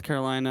 Charleston, South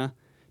Carolina.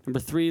 Number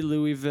 3,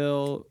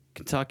 Louisville,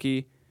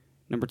 Kentucky.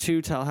 Number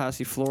 2,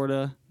 Tallahassee,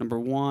 Florida. Number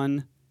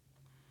 1,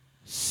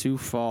 Sioux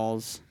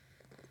Falls.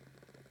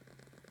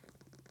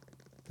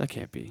 That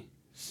can't be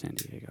San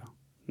Diego.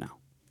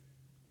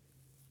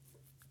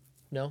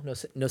 No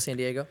San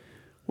Diego.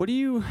 What do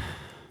you...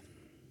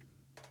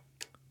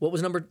 What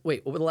was number...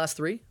 Wait, what were the last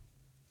 3?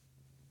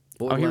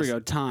 Here we go.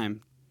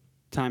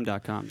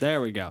 Time.com.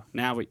 There we go.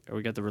 Now we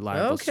got the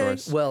reliable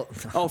source. Well...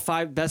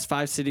 best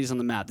 5 cities on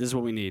the map. This is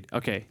what we need.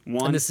 Okay.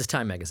 1. And this is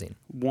Time Magazine.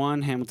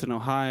 1, Hamilton,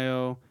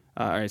 Ohio.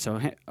 All right,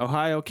 so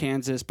Ohio,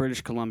 Kansas,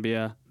 British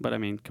Columbia. But, I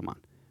mean, come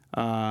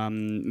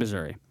on.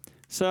 Missouri.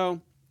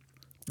 So,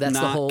 That's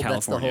the whole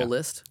California.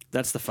 list?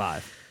 That's the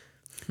 5.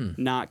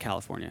 Not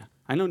California.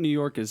 I know New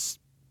York is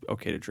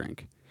okay to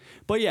drink.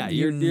 But, yeah.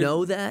 You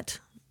know that?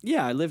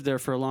 Yeah, I lived there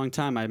for a long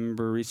time. I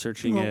remember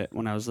researching it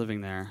when I was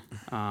living there.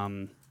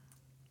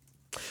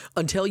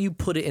 Until you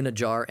put it in a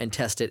jar and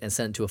test it and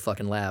send it to a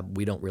fucking lab,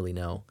 we don't really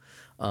know.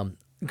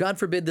 God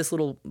forbid this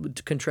little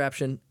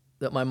contraption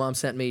that my mom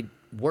sent me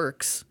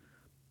works.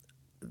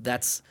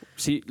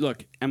 See,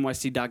 look,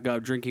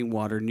 NYC.gov drinking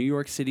water. New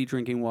York City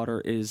drinking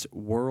water is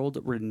world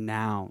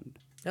renowned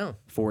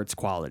for its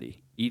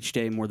quality. Each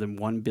day, more than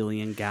 1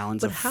 billion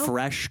gallons of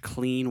fresh,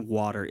 clean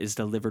water is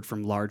delivered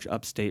from large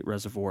upstate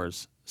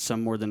reservoirs,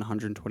 some more than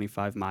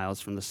 125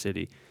 miles from the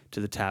city, to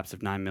the taps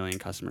of 9 million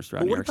customers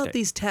throughout New York State. What about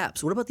these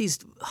taps? What about these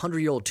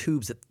 100-year-old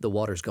tubes that the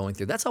water's going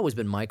through? That's always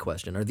been my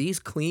question. Are these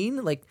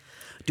clean? Like,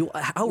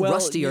 how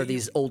rusty are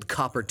these old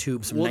copper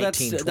tubes from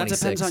 1926? That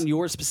depends on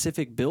your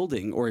specific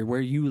building or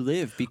where you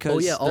live,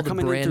 because all they're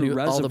coming in through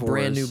reservoirs. All the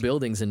brand new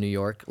buildings in New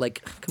York.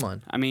 Like, come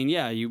on. I mean,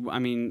 yeah,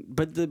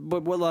 but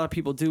what a lot of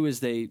people do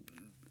is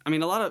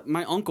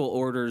my uncle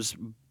orders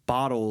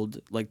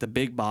bottled, like the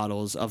big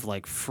bottles of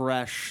like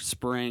fresh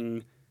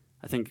spring.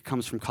 I think it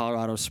comes from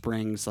Colorado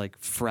Springs, like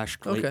fresh,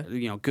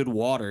 good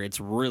water. It's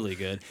really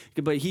good,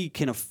 but he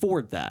can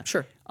afford that.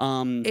 Sure.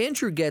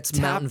 Andrew gets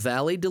Mountain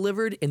Valley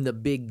delivered in the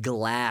big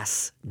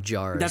glass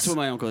jars. That's what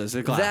my uncle is.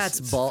 Glass.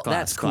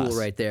 That's cool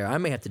right there. I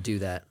may have to do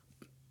that.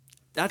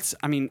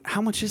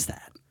 How much is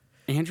that?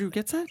 Andrew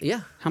gets that?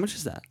 Yeah. How much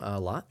is that? A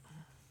lot.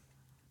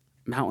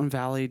 Mountain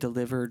Valley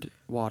delivered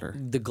water.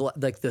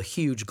 Like the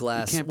huge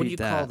glass. What do you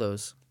call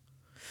those?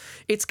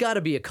 It's got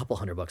to be a couple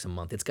 $100 a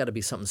month. It's got to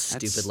be something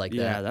stupid like that.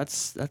 Yeah,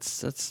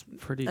 that's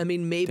pretty. I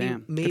mean, maybe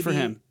good for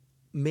him.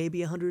 Maybe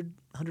 100,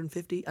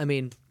 150. I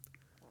mean,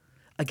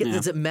 again,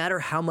 does it matter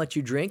how much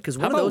you drink? Because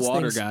one how of about those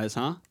water, things, guys,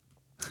 huh?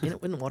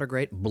 Isn't water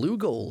great? Blue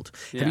Gold.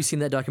 Yeah. Have you seen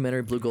that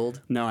documentary, Blue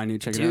Gold? No, I need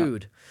to check it out.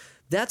 Dude,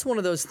 that's one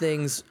of those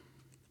things.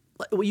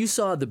 Well, you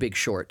saw The Big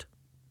Short.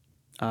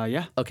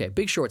 Yeah. Okay,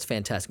 Big Short's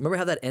fantastic. Remember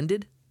how that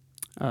ended?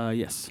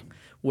 Yes.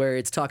 Where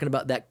it's talking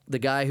about that the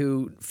guy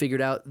who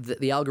figured out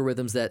the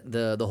algorithms that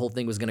the whole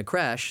thing was going to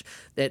crash.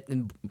 That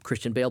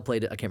Christian Bale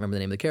played. I can't remember the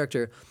name of the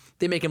character.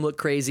 They make him look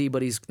crazy,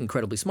 but he's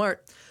incredibly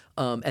smart.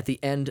 at the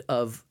end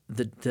of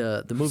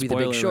the movie,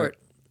 Spoiler The Big Short.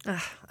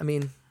 I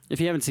mean, if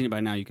you haven't seen it by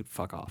now, you could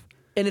fuck off.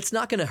 and it's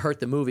not going to hurt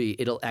the movie.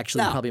 It'll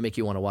actually probably make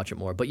you want to watch it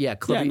more. But yeah,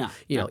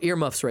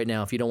 earmuffs right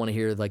now if you don't want to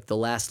hear like the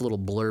last little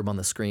blurb on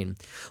the screen.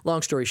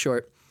 Long story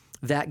short,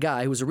 that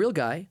guy who was a real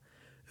guy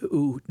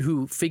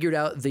who figured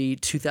out the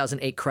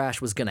 2008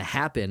 crash was going to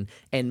happen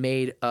and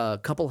made a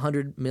couple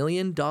 $100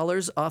 million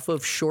off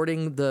of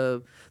shorting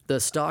the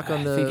stock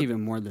on the. I think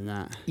even more than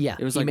that. Yeah,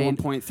 it was like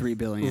 1.3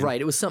 billion. Right,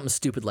 it was something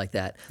stupid like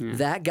that. Yeah.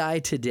 That guy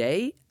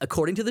today,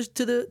 according to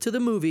the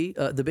movie,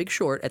 The Big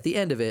Short, at the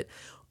end of it,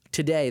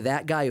 today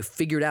that guy who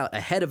figured out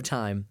ahead of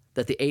time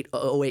that the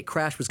 08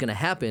 crash was going to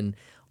happen.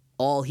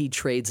 All he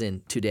trades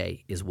in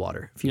today is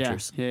water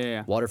futures.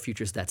 Yeah. Water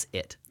futures. That's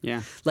it.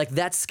 Yeah, like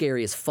that's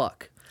scary as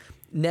fuck.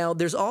 Now,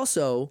 there's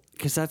also...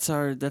 Because that's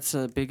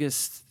the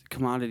biggest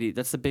commodity.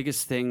 That's the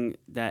biggest thing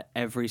that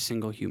every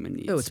single human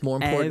needs. Oh, it's more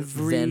important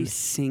every than...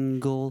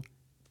 single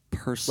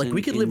person Like,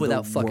 we could live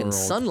without fucking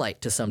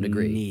sunlight to some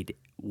degree. Need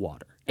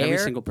water. Every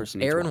single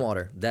person needs air water. and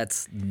water.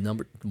 That's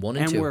number 1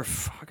 and 2. And we're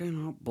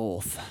fucking up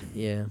both.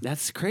 Yeah.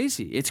 That's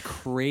crazy. It's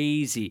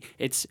crazy.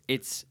 It's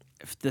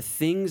the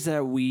things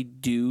that we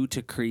do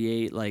to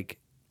create, like,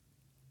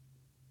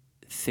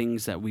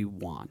 things that we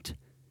want.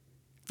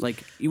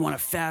 Like, you want a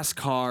fast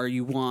car,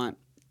 you want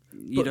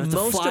to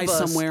fly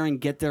somewhere and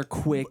get there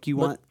quick. You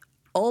want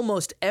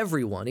almost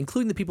everyone,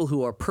 including the people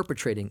who are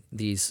perpetrating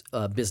these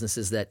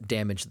businesses that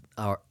damage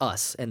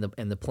us and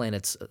the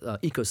planet's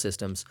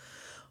ecosystems,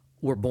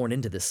 were born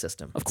into this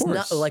system. Of course,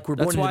 it's not like we're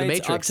born into the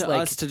Matrix. It's up to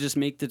us to just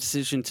make the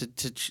decision to.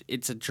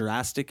 It's a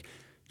drastic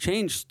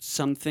change.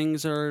 Some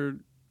things are.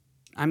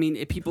 I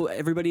mean,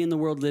 everybody in the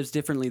world lives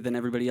differently than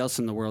everybody else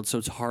in the world, so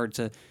it's hard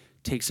to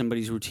take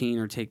somebody's routine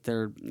or take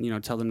their,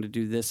 tell them to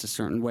do this a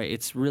certain way.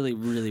 It's really,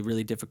 really,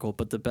 really difficult.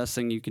 But the best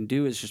thing you can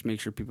do is just make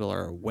sure people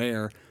are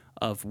aware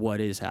of what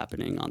is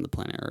happening on the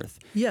planet Earth.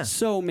 Yeah.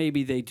 So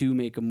maybe they do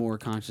make a more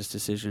conscious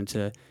decision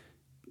to,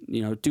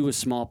 do a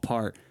small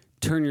part.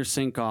 Turn your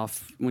sink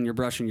off when you're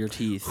brushing your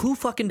teeth. Who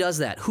fucking does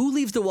that? Who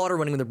leaves the water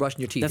running when they're brushing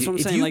your teeth? That's what I'm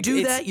saying. If you like,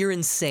 do that, you're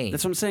insane.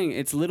 That's what I'm saying.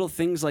 It's little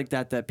things like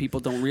that people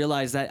don't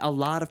realize that a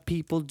lot of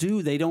people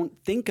do. They don't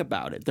think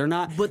about it. They're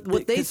not. But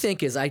what they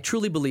think is, I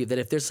truly believe that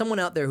if there's someone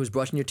out there who's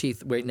brushing your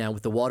teeth right now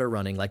with the water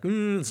running, like,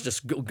 it's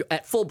just go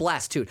at full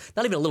blast too.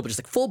 Not even a little bit,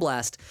 just like full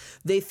blast.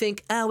 They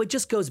think, it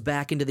just goes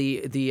back into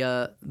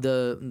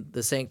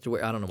the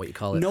sanctuary. I don't know what you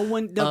call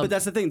it. But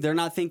that's the thing. They're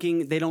not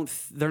thinking.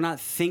 They're not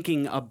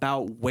thinking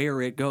about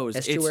where it goes.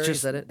 Estuary, it's just,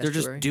 is that it? They're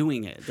Estuary? just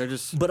doing it. They're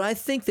just. But I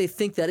think they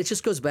think that it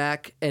just goes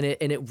back and it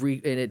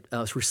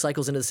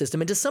recycles into the system,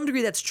 and to some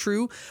degree that's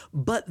true.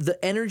 But the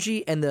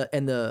energy and the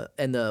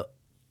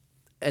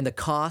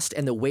cost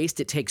and the waste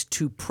it takes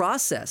to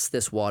process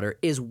this water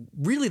is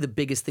really the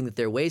biggest thing that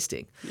they're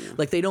wasting. Yeah.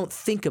 Like they don't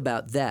think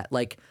about that.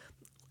 Like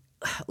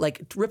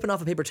ripping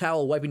off a paper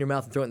towel, wiping your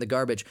mouth and throwing it in the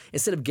garbage,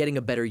 instead of getting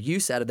a better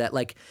use out of that,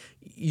 like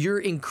you're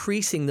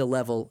increasing the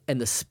level and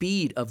the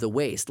speed of the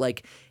waste.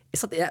 Like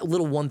it's not that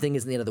little one thing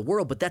isn't the end of the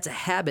world, but that's a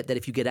habit that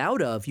if you get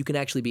out of, you can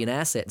actually be an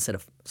asset instead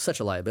of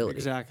such a liability.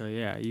 Exactly.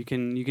 Yeah. You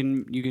can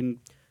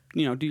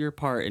do your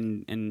part,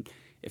 and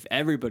if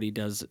everybody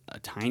does a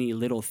tiny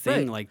little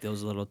thing like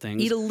those little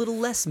things, eat a little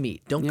less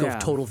meat. Don't go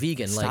total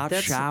vegan. Stop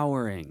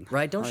showering.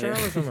 Right. Don't shower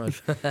so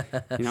much.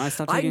 I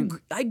stopped taking.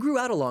 I grew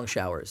out of long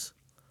showers.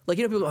 Like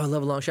people go, I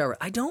love a long shower.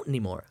 I don't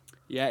anymore.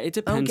 Yeah, it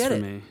depends for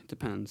me. It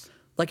depends.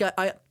 Like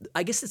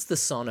I guess it's the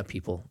sauna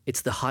people.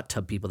 It's the hot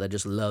tub people that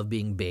just love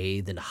being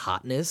bathed in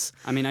hotness.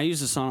 I mean, I use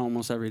the sauna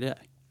almost every day.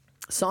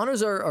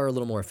 Saunas are a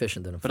little more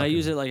efficient than a. But I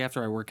use it like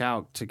after I work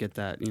out to get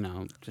that,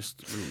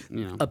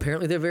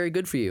 Apparently, they're very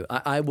good for you.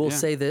 I will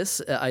say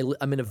this: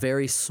 I'm in a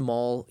very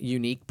small,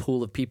 unique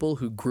pool of people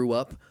who grew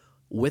up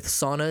with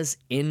saunas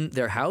in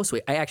their house.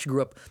 I actually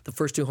grew up. The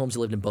first 2 homes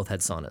I lived in both had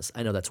saunas.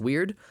 I know that's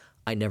weird.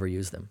 I never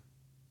use them.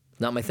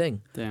 Not my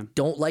thing. Damn.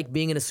 Don't like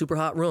being in a super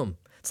hot room.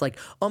 It's like,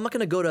 I'm not going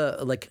to go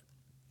to like,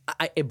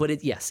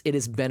 yes, it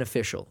is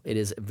beneficial. It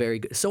is very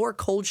good. So are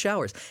cold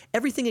showers.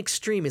 Everything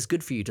extreme is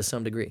good for you to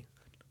some degree.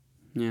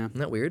 Yeah. Isn't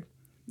that weird?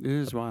 It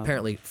is wild.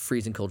 Apparently,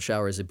 freezing cold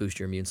showers it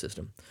boosts your immune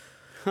system.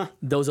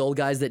 Those old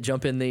guys that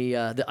jump in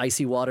the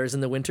icy waters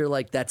in the winter,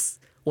 like that's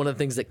one of the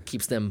things that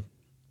keeps them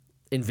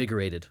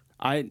invigorated.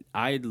 I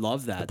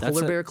love that. The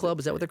Polar Bear Club,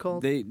 is that what they're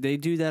called? They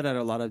do that at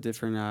a lot of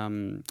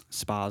different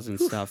spas and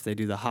stuff. They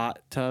do the hot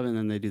tub and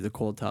then they do the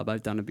cold tub.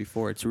 I've done it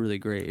before. It's really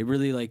great. It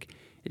really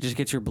it just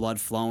gets your blood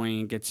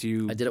flowing. It gets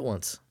you. I did it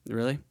once.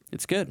 Really?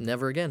 It's good.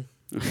 Never again.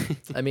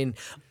 I mean,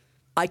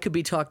 I could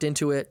be talked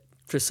into it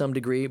to some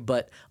degree,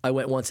 but I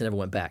went once and never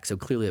went back. So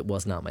clearly, it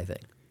was not my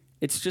thing.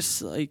 It's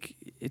just like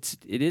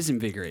it is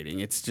invigorating.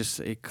 It's just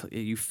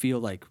you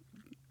feel like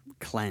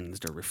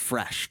cleansed or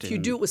refreshed. If you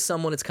do it with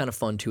someone, it's kind of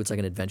fun too. It's like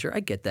an adventure.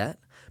 I get that.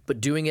 But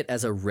doing it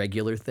as a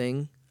regular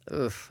thing,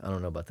 I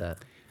don't know about that.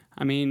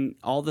 I mean,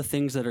 all the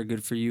things that are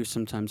good for you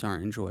sometimes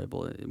aren't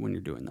enjoyable when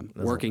you're doing them.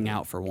 Working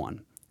out for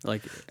one.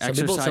 Like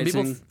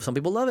exercising. Some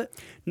people love it.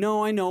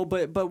 No, I know,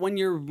 but when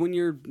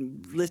you're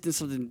lifting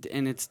something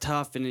and it's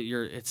tough and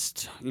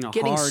it's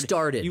Getting hard,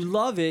 started, you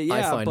love it. Yeah,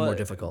 I find more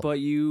difficult. But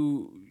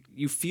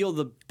you feel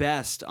the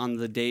best on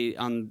the day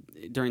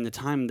during the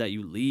time that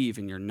you leave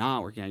and you're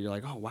not working out. You're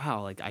like, oh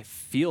wow, like I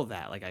feel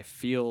that. Like I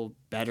feel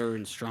better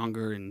and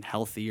stronger and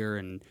healthier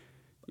and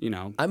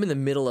I'm in the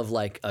middle of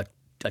like a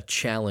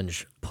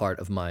challenge part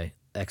of my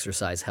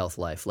exercise health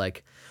life.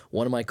 Like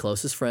one of my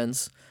closest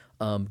friends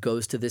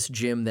goes to this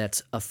gym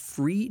that's a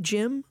free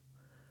gym.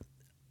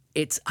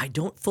 I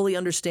don't fully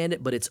understand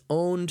it, but it's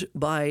owned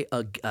by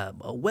a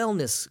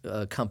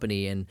wellness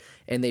company, and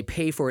they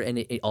pay for it.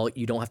 And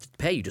you don't have to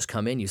pay. You just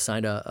come in, you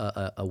sign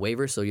a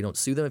waiver, so you don't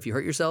sue them if you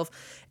hurt yourself,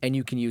 and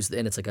you can use.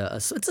 And it's like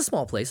it's a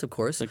small place, of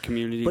course, a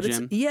community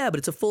gym. But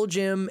it's a full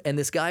gym, and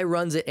this guy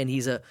runs it, and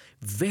he's a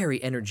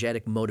very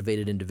energetic,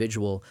 motivated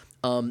individual.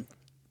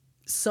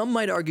 Some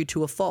might argue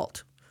to a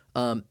fault.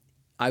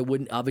 I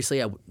wouldn't.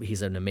 Obviously,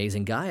 he's an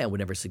amazing guy. I would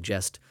never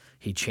suggest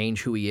he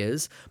change who he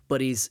is,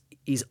 but he's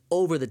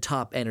over the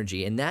top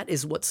energy, and that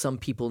is what some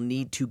people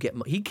need to get.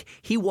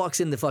 He walks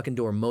in the fucking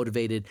door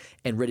motivated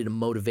and ready to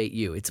motivate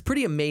you. It's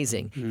pretty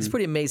amazing. He's a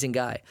pretty amazing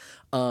guy.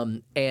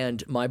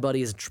 And my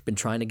buddy has been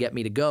trying to get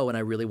me to go, and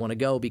I really want to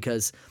go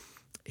because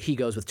he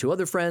goes with 2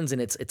 other friends,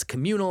 and it's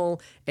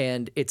communal,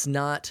 and it's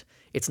not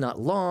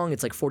long.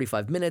 It's like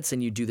 45 minutes,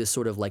 and you do this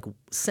sort of like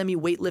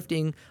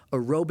semi-weightlifting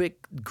aerobic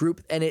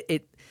group, and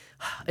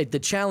the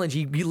challenge,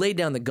 he laid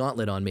down the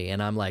gauntlet on me,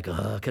 and I'm like,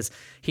 ugh, because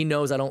he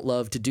knows I don't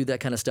love to do that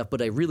kind of stuff,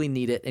 but I really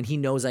need it, and he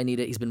knows I need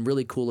it. He's been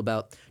really cool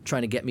about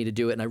trying to get me to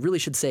do it, and I really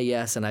should say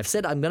yes, and I've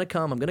said I'm going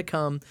to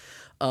come.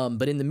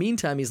 But in the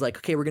meantime, he's like,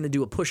 okay, we're going to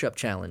do a push-up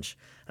challenge.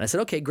 And I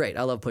said, okay, great.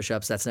 I love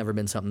push-ups. That's never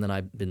been something that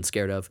I've been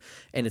scared of,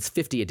 and it's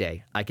 50 a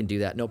day. I can do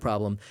that, no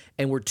problem.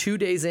 And we're 2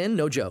 days in,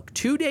 no joke,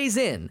 2 days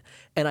in,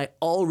 and I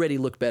already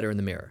look better in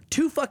the mirror.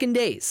 2 fucking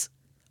days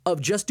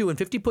of just doing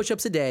 50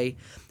 push-ups a day,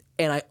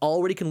 and I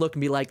already can look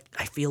and be like,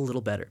 I feel a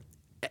little better.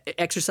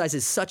 Exercise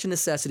is such a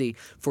necessity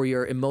for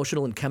your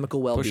emotional and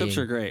chemical well-being. Push-ups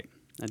are great.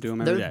 I do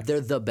them every day.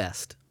 They're the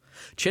best.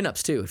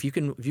 Chin-ups too. If you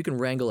can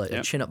wrangle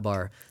a chin-up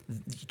bar,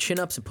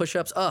 chin-ups and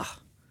push-ups,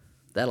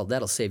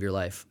 that'll save your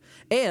life.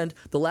 And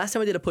the last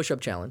time I did a push-up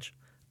challenge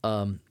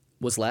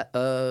was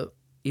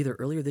either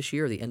earlier this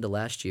year or the end of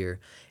last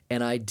year,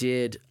 and I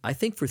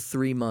think for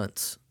 3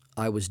 months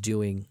I was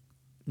doing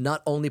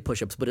not only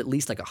push-ups but at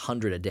least like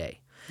 100 a day.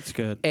 It's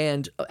good.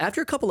 And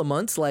after a couple of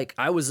months, like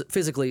I was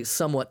physically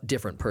somewhat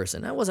different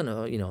person. I wasn't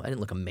I didn't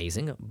look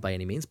amazing by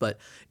any means, but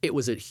it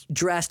was a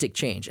drastic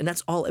change. And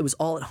that's all. It was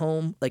all at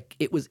home. Like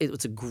it was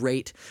a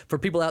great for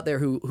people out there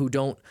who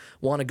don't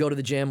want to go to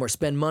the gym or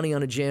spend money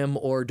on a gym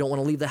or don't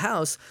want to leave the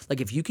house.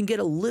 Like if you can get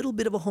a little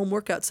bit of a home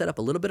workout set up,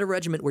 a little bit of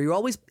regimen where you're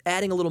always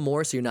adding a little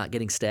more, so you're not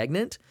getting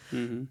stagnant.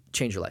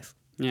 Change your life.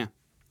 Yeah.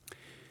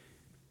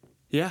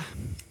 Yeah,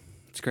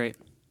 it's great.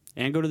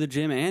 And go to the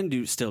gym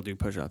and still do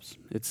push-ups.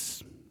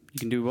 You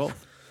can do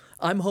both.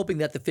 I'm hoping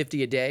that the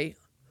 50 a day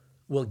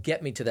will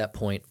get me to that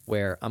point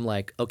where I'm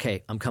like,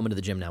 okay, I'm coming to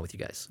the gym now with you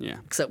guys. Yeah.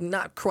 Except I'm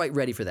not quite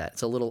ready for that.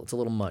 It's a little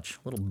much.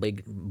 A little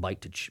big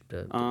bite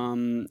to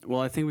Well,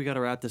 I think we got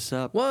to wrap this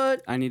up.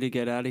 What? I need to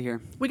get out of here.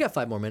 We got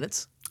 5 more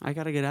minutes. I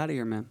got to get out of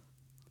here, man.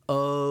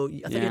 Oh, I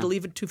think you had to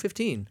leave at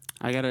 2:15.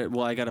 I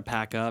gotta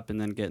pack up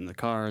and then get in the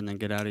car and then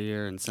get out of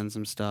here and send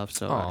some stuff.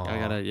 So I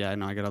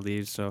gotta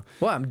leave. So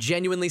well, I'm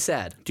genuinely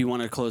sad. Do you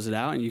want to close it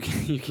out and you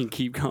can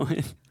keep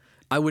going?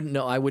 I wouldn't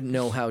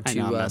know how to. I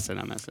know,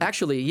 I'm messing.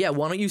 Actually, yeah.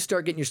 Why don't you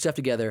start getting your stuff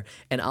together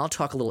and I'll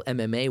talk a little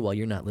MMA while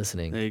you're not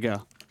listening. There you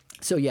go.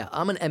 So yeah,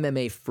 I'm an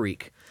MMA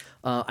freak.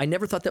 I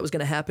never thought that was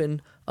going to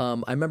happen. I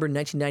remember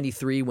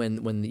 1993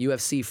 when the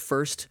UFC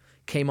first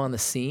came on the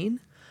scene.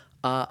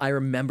 I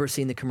remember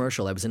seeing the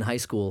commercial. I was in high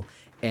school,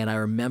 and I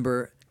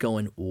remember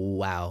going,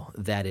 wow,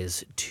 that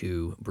is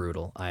too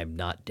brutal. I'm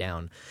not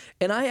down.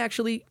 And I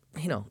actually,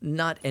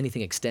 not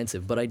anything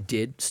extensive, but I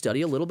did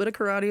study a little bit of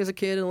karate as a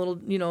kid and a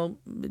little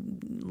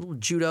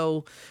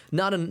judo.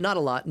 Not a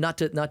lot. Not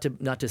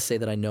to say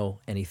that I know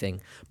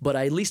anything, but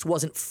I at least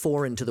wasn't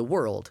foreign to the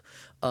world.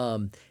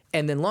 And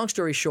then, long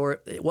story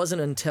short, it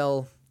wasn't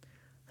until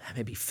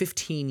maybe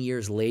 15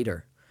 years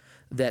later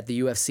that the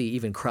UFC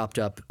even cropped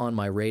up on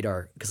my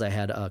radar because I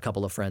had a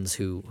couple of friends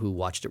who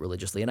watched it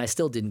religiously, and I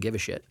still didn't give a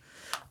shit.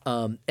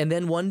 And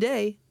then one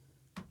day,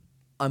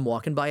 I'm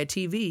walking by a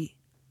TV,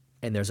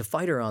 and there's a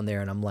fighter on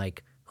there, and I'm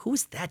like, who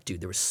is that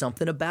dude? There was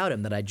something about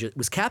him that I just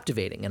was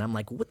captivating, and I'm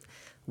like, what?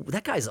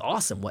 That guy's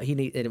awesome. What he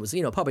need? And it was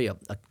probably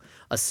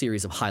a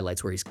series of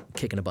highlights where he's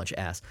kicking a bunch of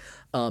ass.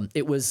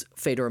 It was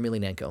Fedor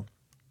Emelianenko.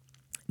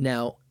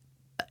 Now,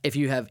 if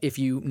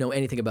you know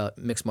anything about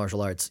mixed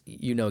martial arts,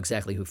 you know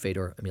exactly who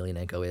Fedor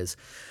Emelianenko is.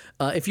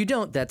 If you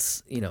don't,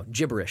 that's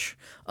gibberish.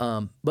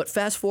 But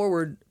fast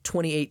forward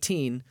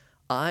 2018,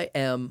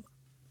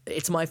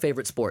 it's my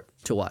favorite sport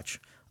to watch.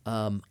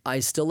 I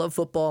still love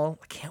football.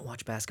 I can't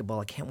watch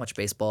basketball. I can't watch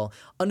baseball.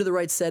 Under the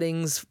right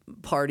settings,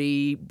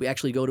 party, we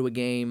actually go to a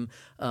game,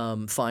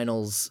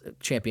 finals,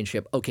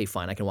 championship. Okay,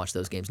 fine, I can watch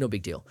those games. No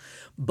big deal.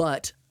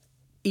 But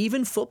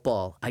even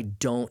football, I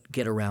don't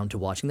get around to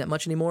watching that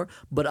much anymore,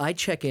 but I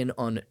check in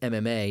on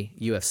MMA,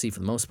 UFC for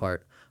the most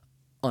part,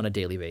 on a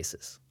daily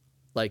basis.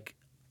 Like,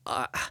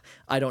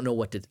 I don't know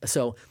what to...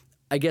 So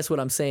I guess what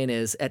I'm saying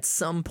is, at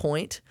some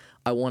point,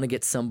 I want to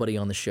get somebody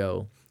on the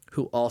show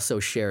who also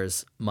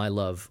shares my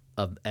love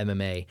of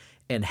MMA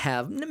and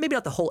have, maybe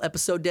not the whole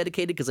episode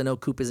dedicated, because I know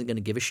Coop isn't going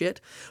to give a shit,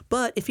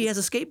 but if he has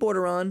a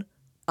skateboarder on,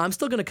 I'm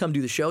still going to come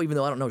do the show, even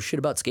though I don't know shit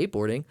about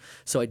skateboarding.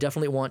 So I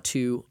definitely want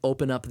to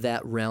open up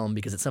that realm,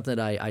 because it's something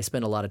that I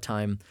spend a lot of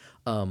time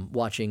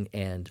watching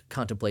and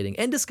contemplating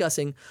and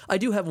discussing. I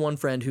do have one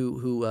friend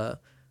who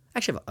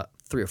actually have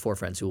 3 or 4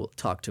 friends who will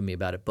talk to me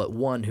about it, but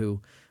one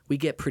who we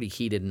get pretty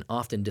heated and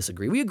often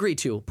disagree. We agree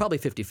too, probably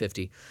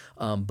 50-50.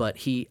 But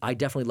I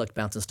definitely like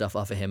bouncing stuff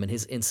off of him, and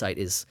his insight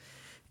is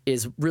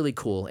really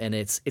cool. And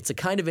it's a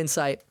kind of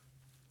insight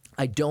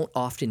I don't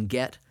often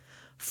get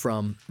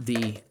from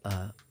the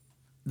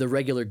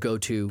regular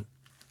go-to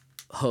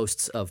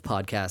hosts of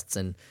podcasts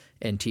and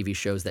TV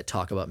shows that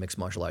talk about mixed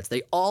martial arts.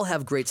 They all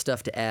have great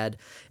stuff to add.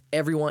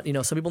 Everyone,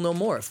 some people know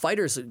more.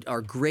 Fighters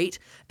are great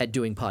at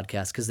doing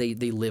podcasts because they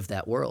live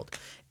that world.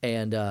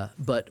 And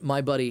but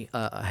my buddy,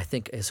 I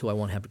think, is who I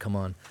want to have to come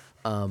on.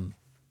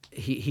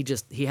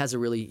 He has a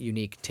really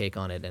unique take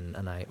on it,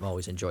 and I've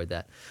always enjoyed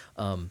that.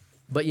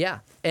 But yeah,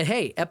 and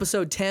hey,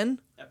 episode 10.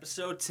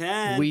 Episode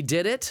 10. We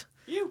did it.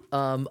 You.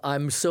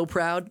 I'm so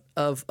proud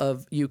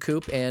of you,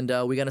 Coop, and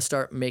we're gonna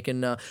start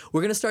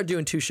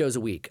doing 2 shows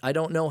a week. I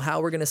don't know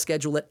how we're gonna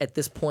schedule it at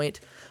this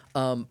point,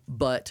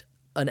 but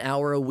an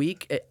hour a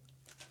week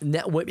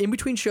in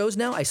between shows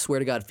now. I swear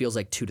to God, it feels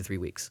like 2 to 3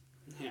 weeks.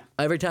 Yeah.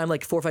 Every time,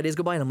 like 4 or 5 days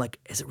go by, and I'm like,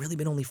 has it really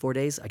been only 4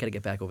 days? I got to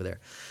get back over there.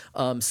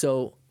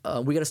 So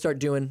we got to start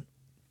doing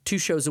 2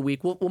 shows a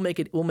week. We'll make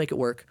it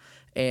work,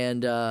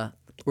 and we're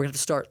gonna have to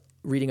start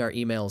reading our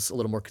emails a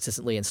little more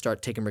consistently and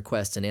start taking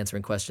requests and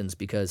answering questions,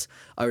 because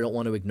I don't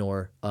want to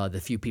ignore the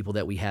few people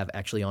that we have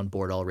actually on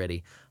board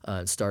already,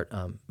 and start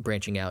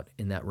branching out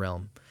in that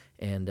realm.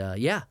 And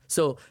yeah,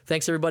 so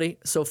thanks everybody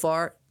so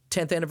far.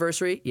 10th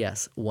anniversary.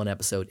 Yes, 1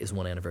 episode is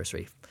 1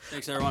 anniversary.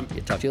 Thanks everyone.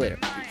 Talk to you later.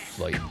 Bye.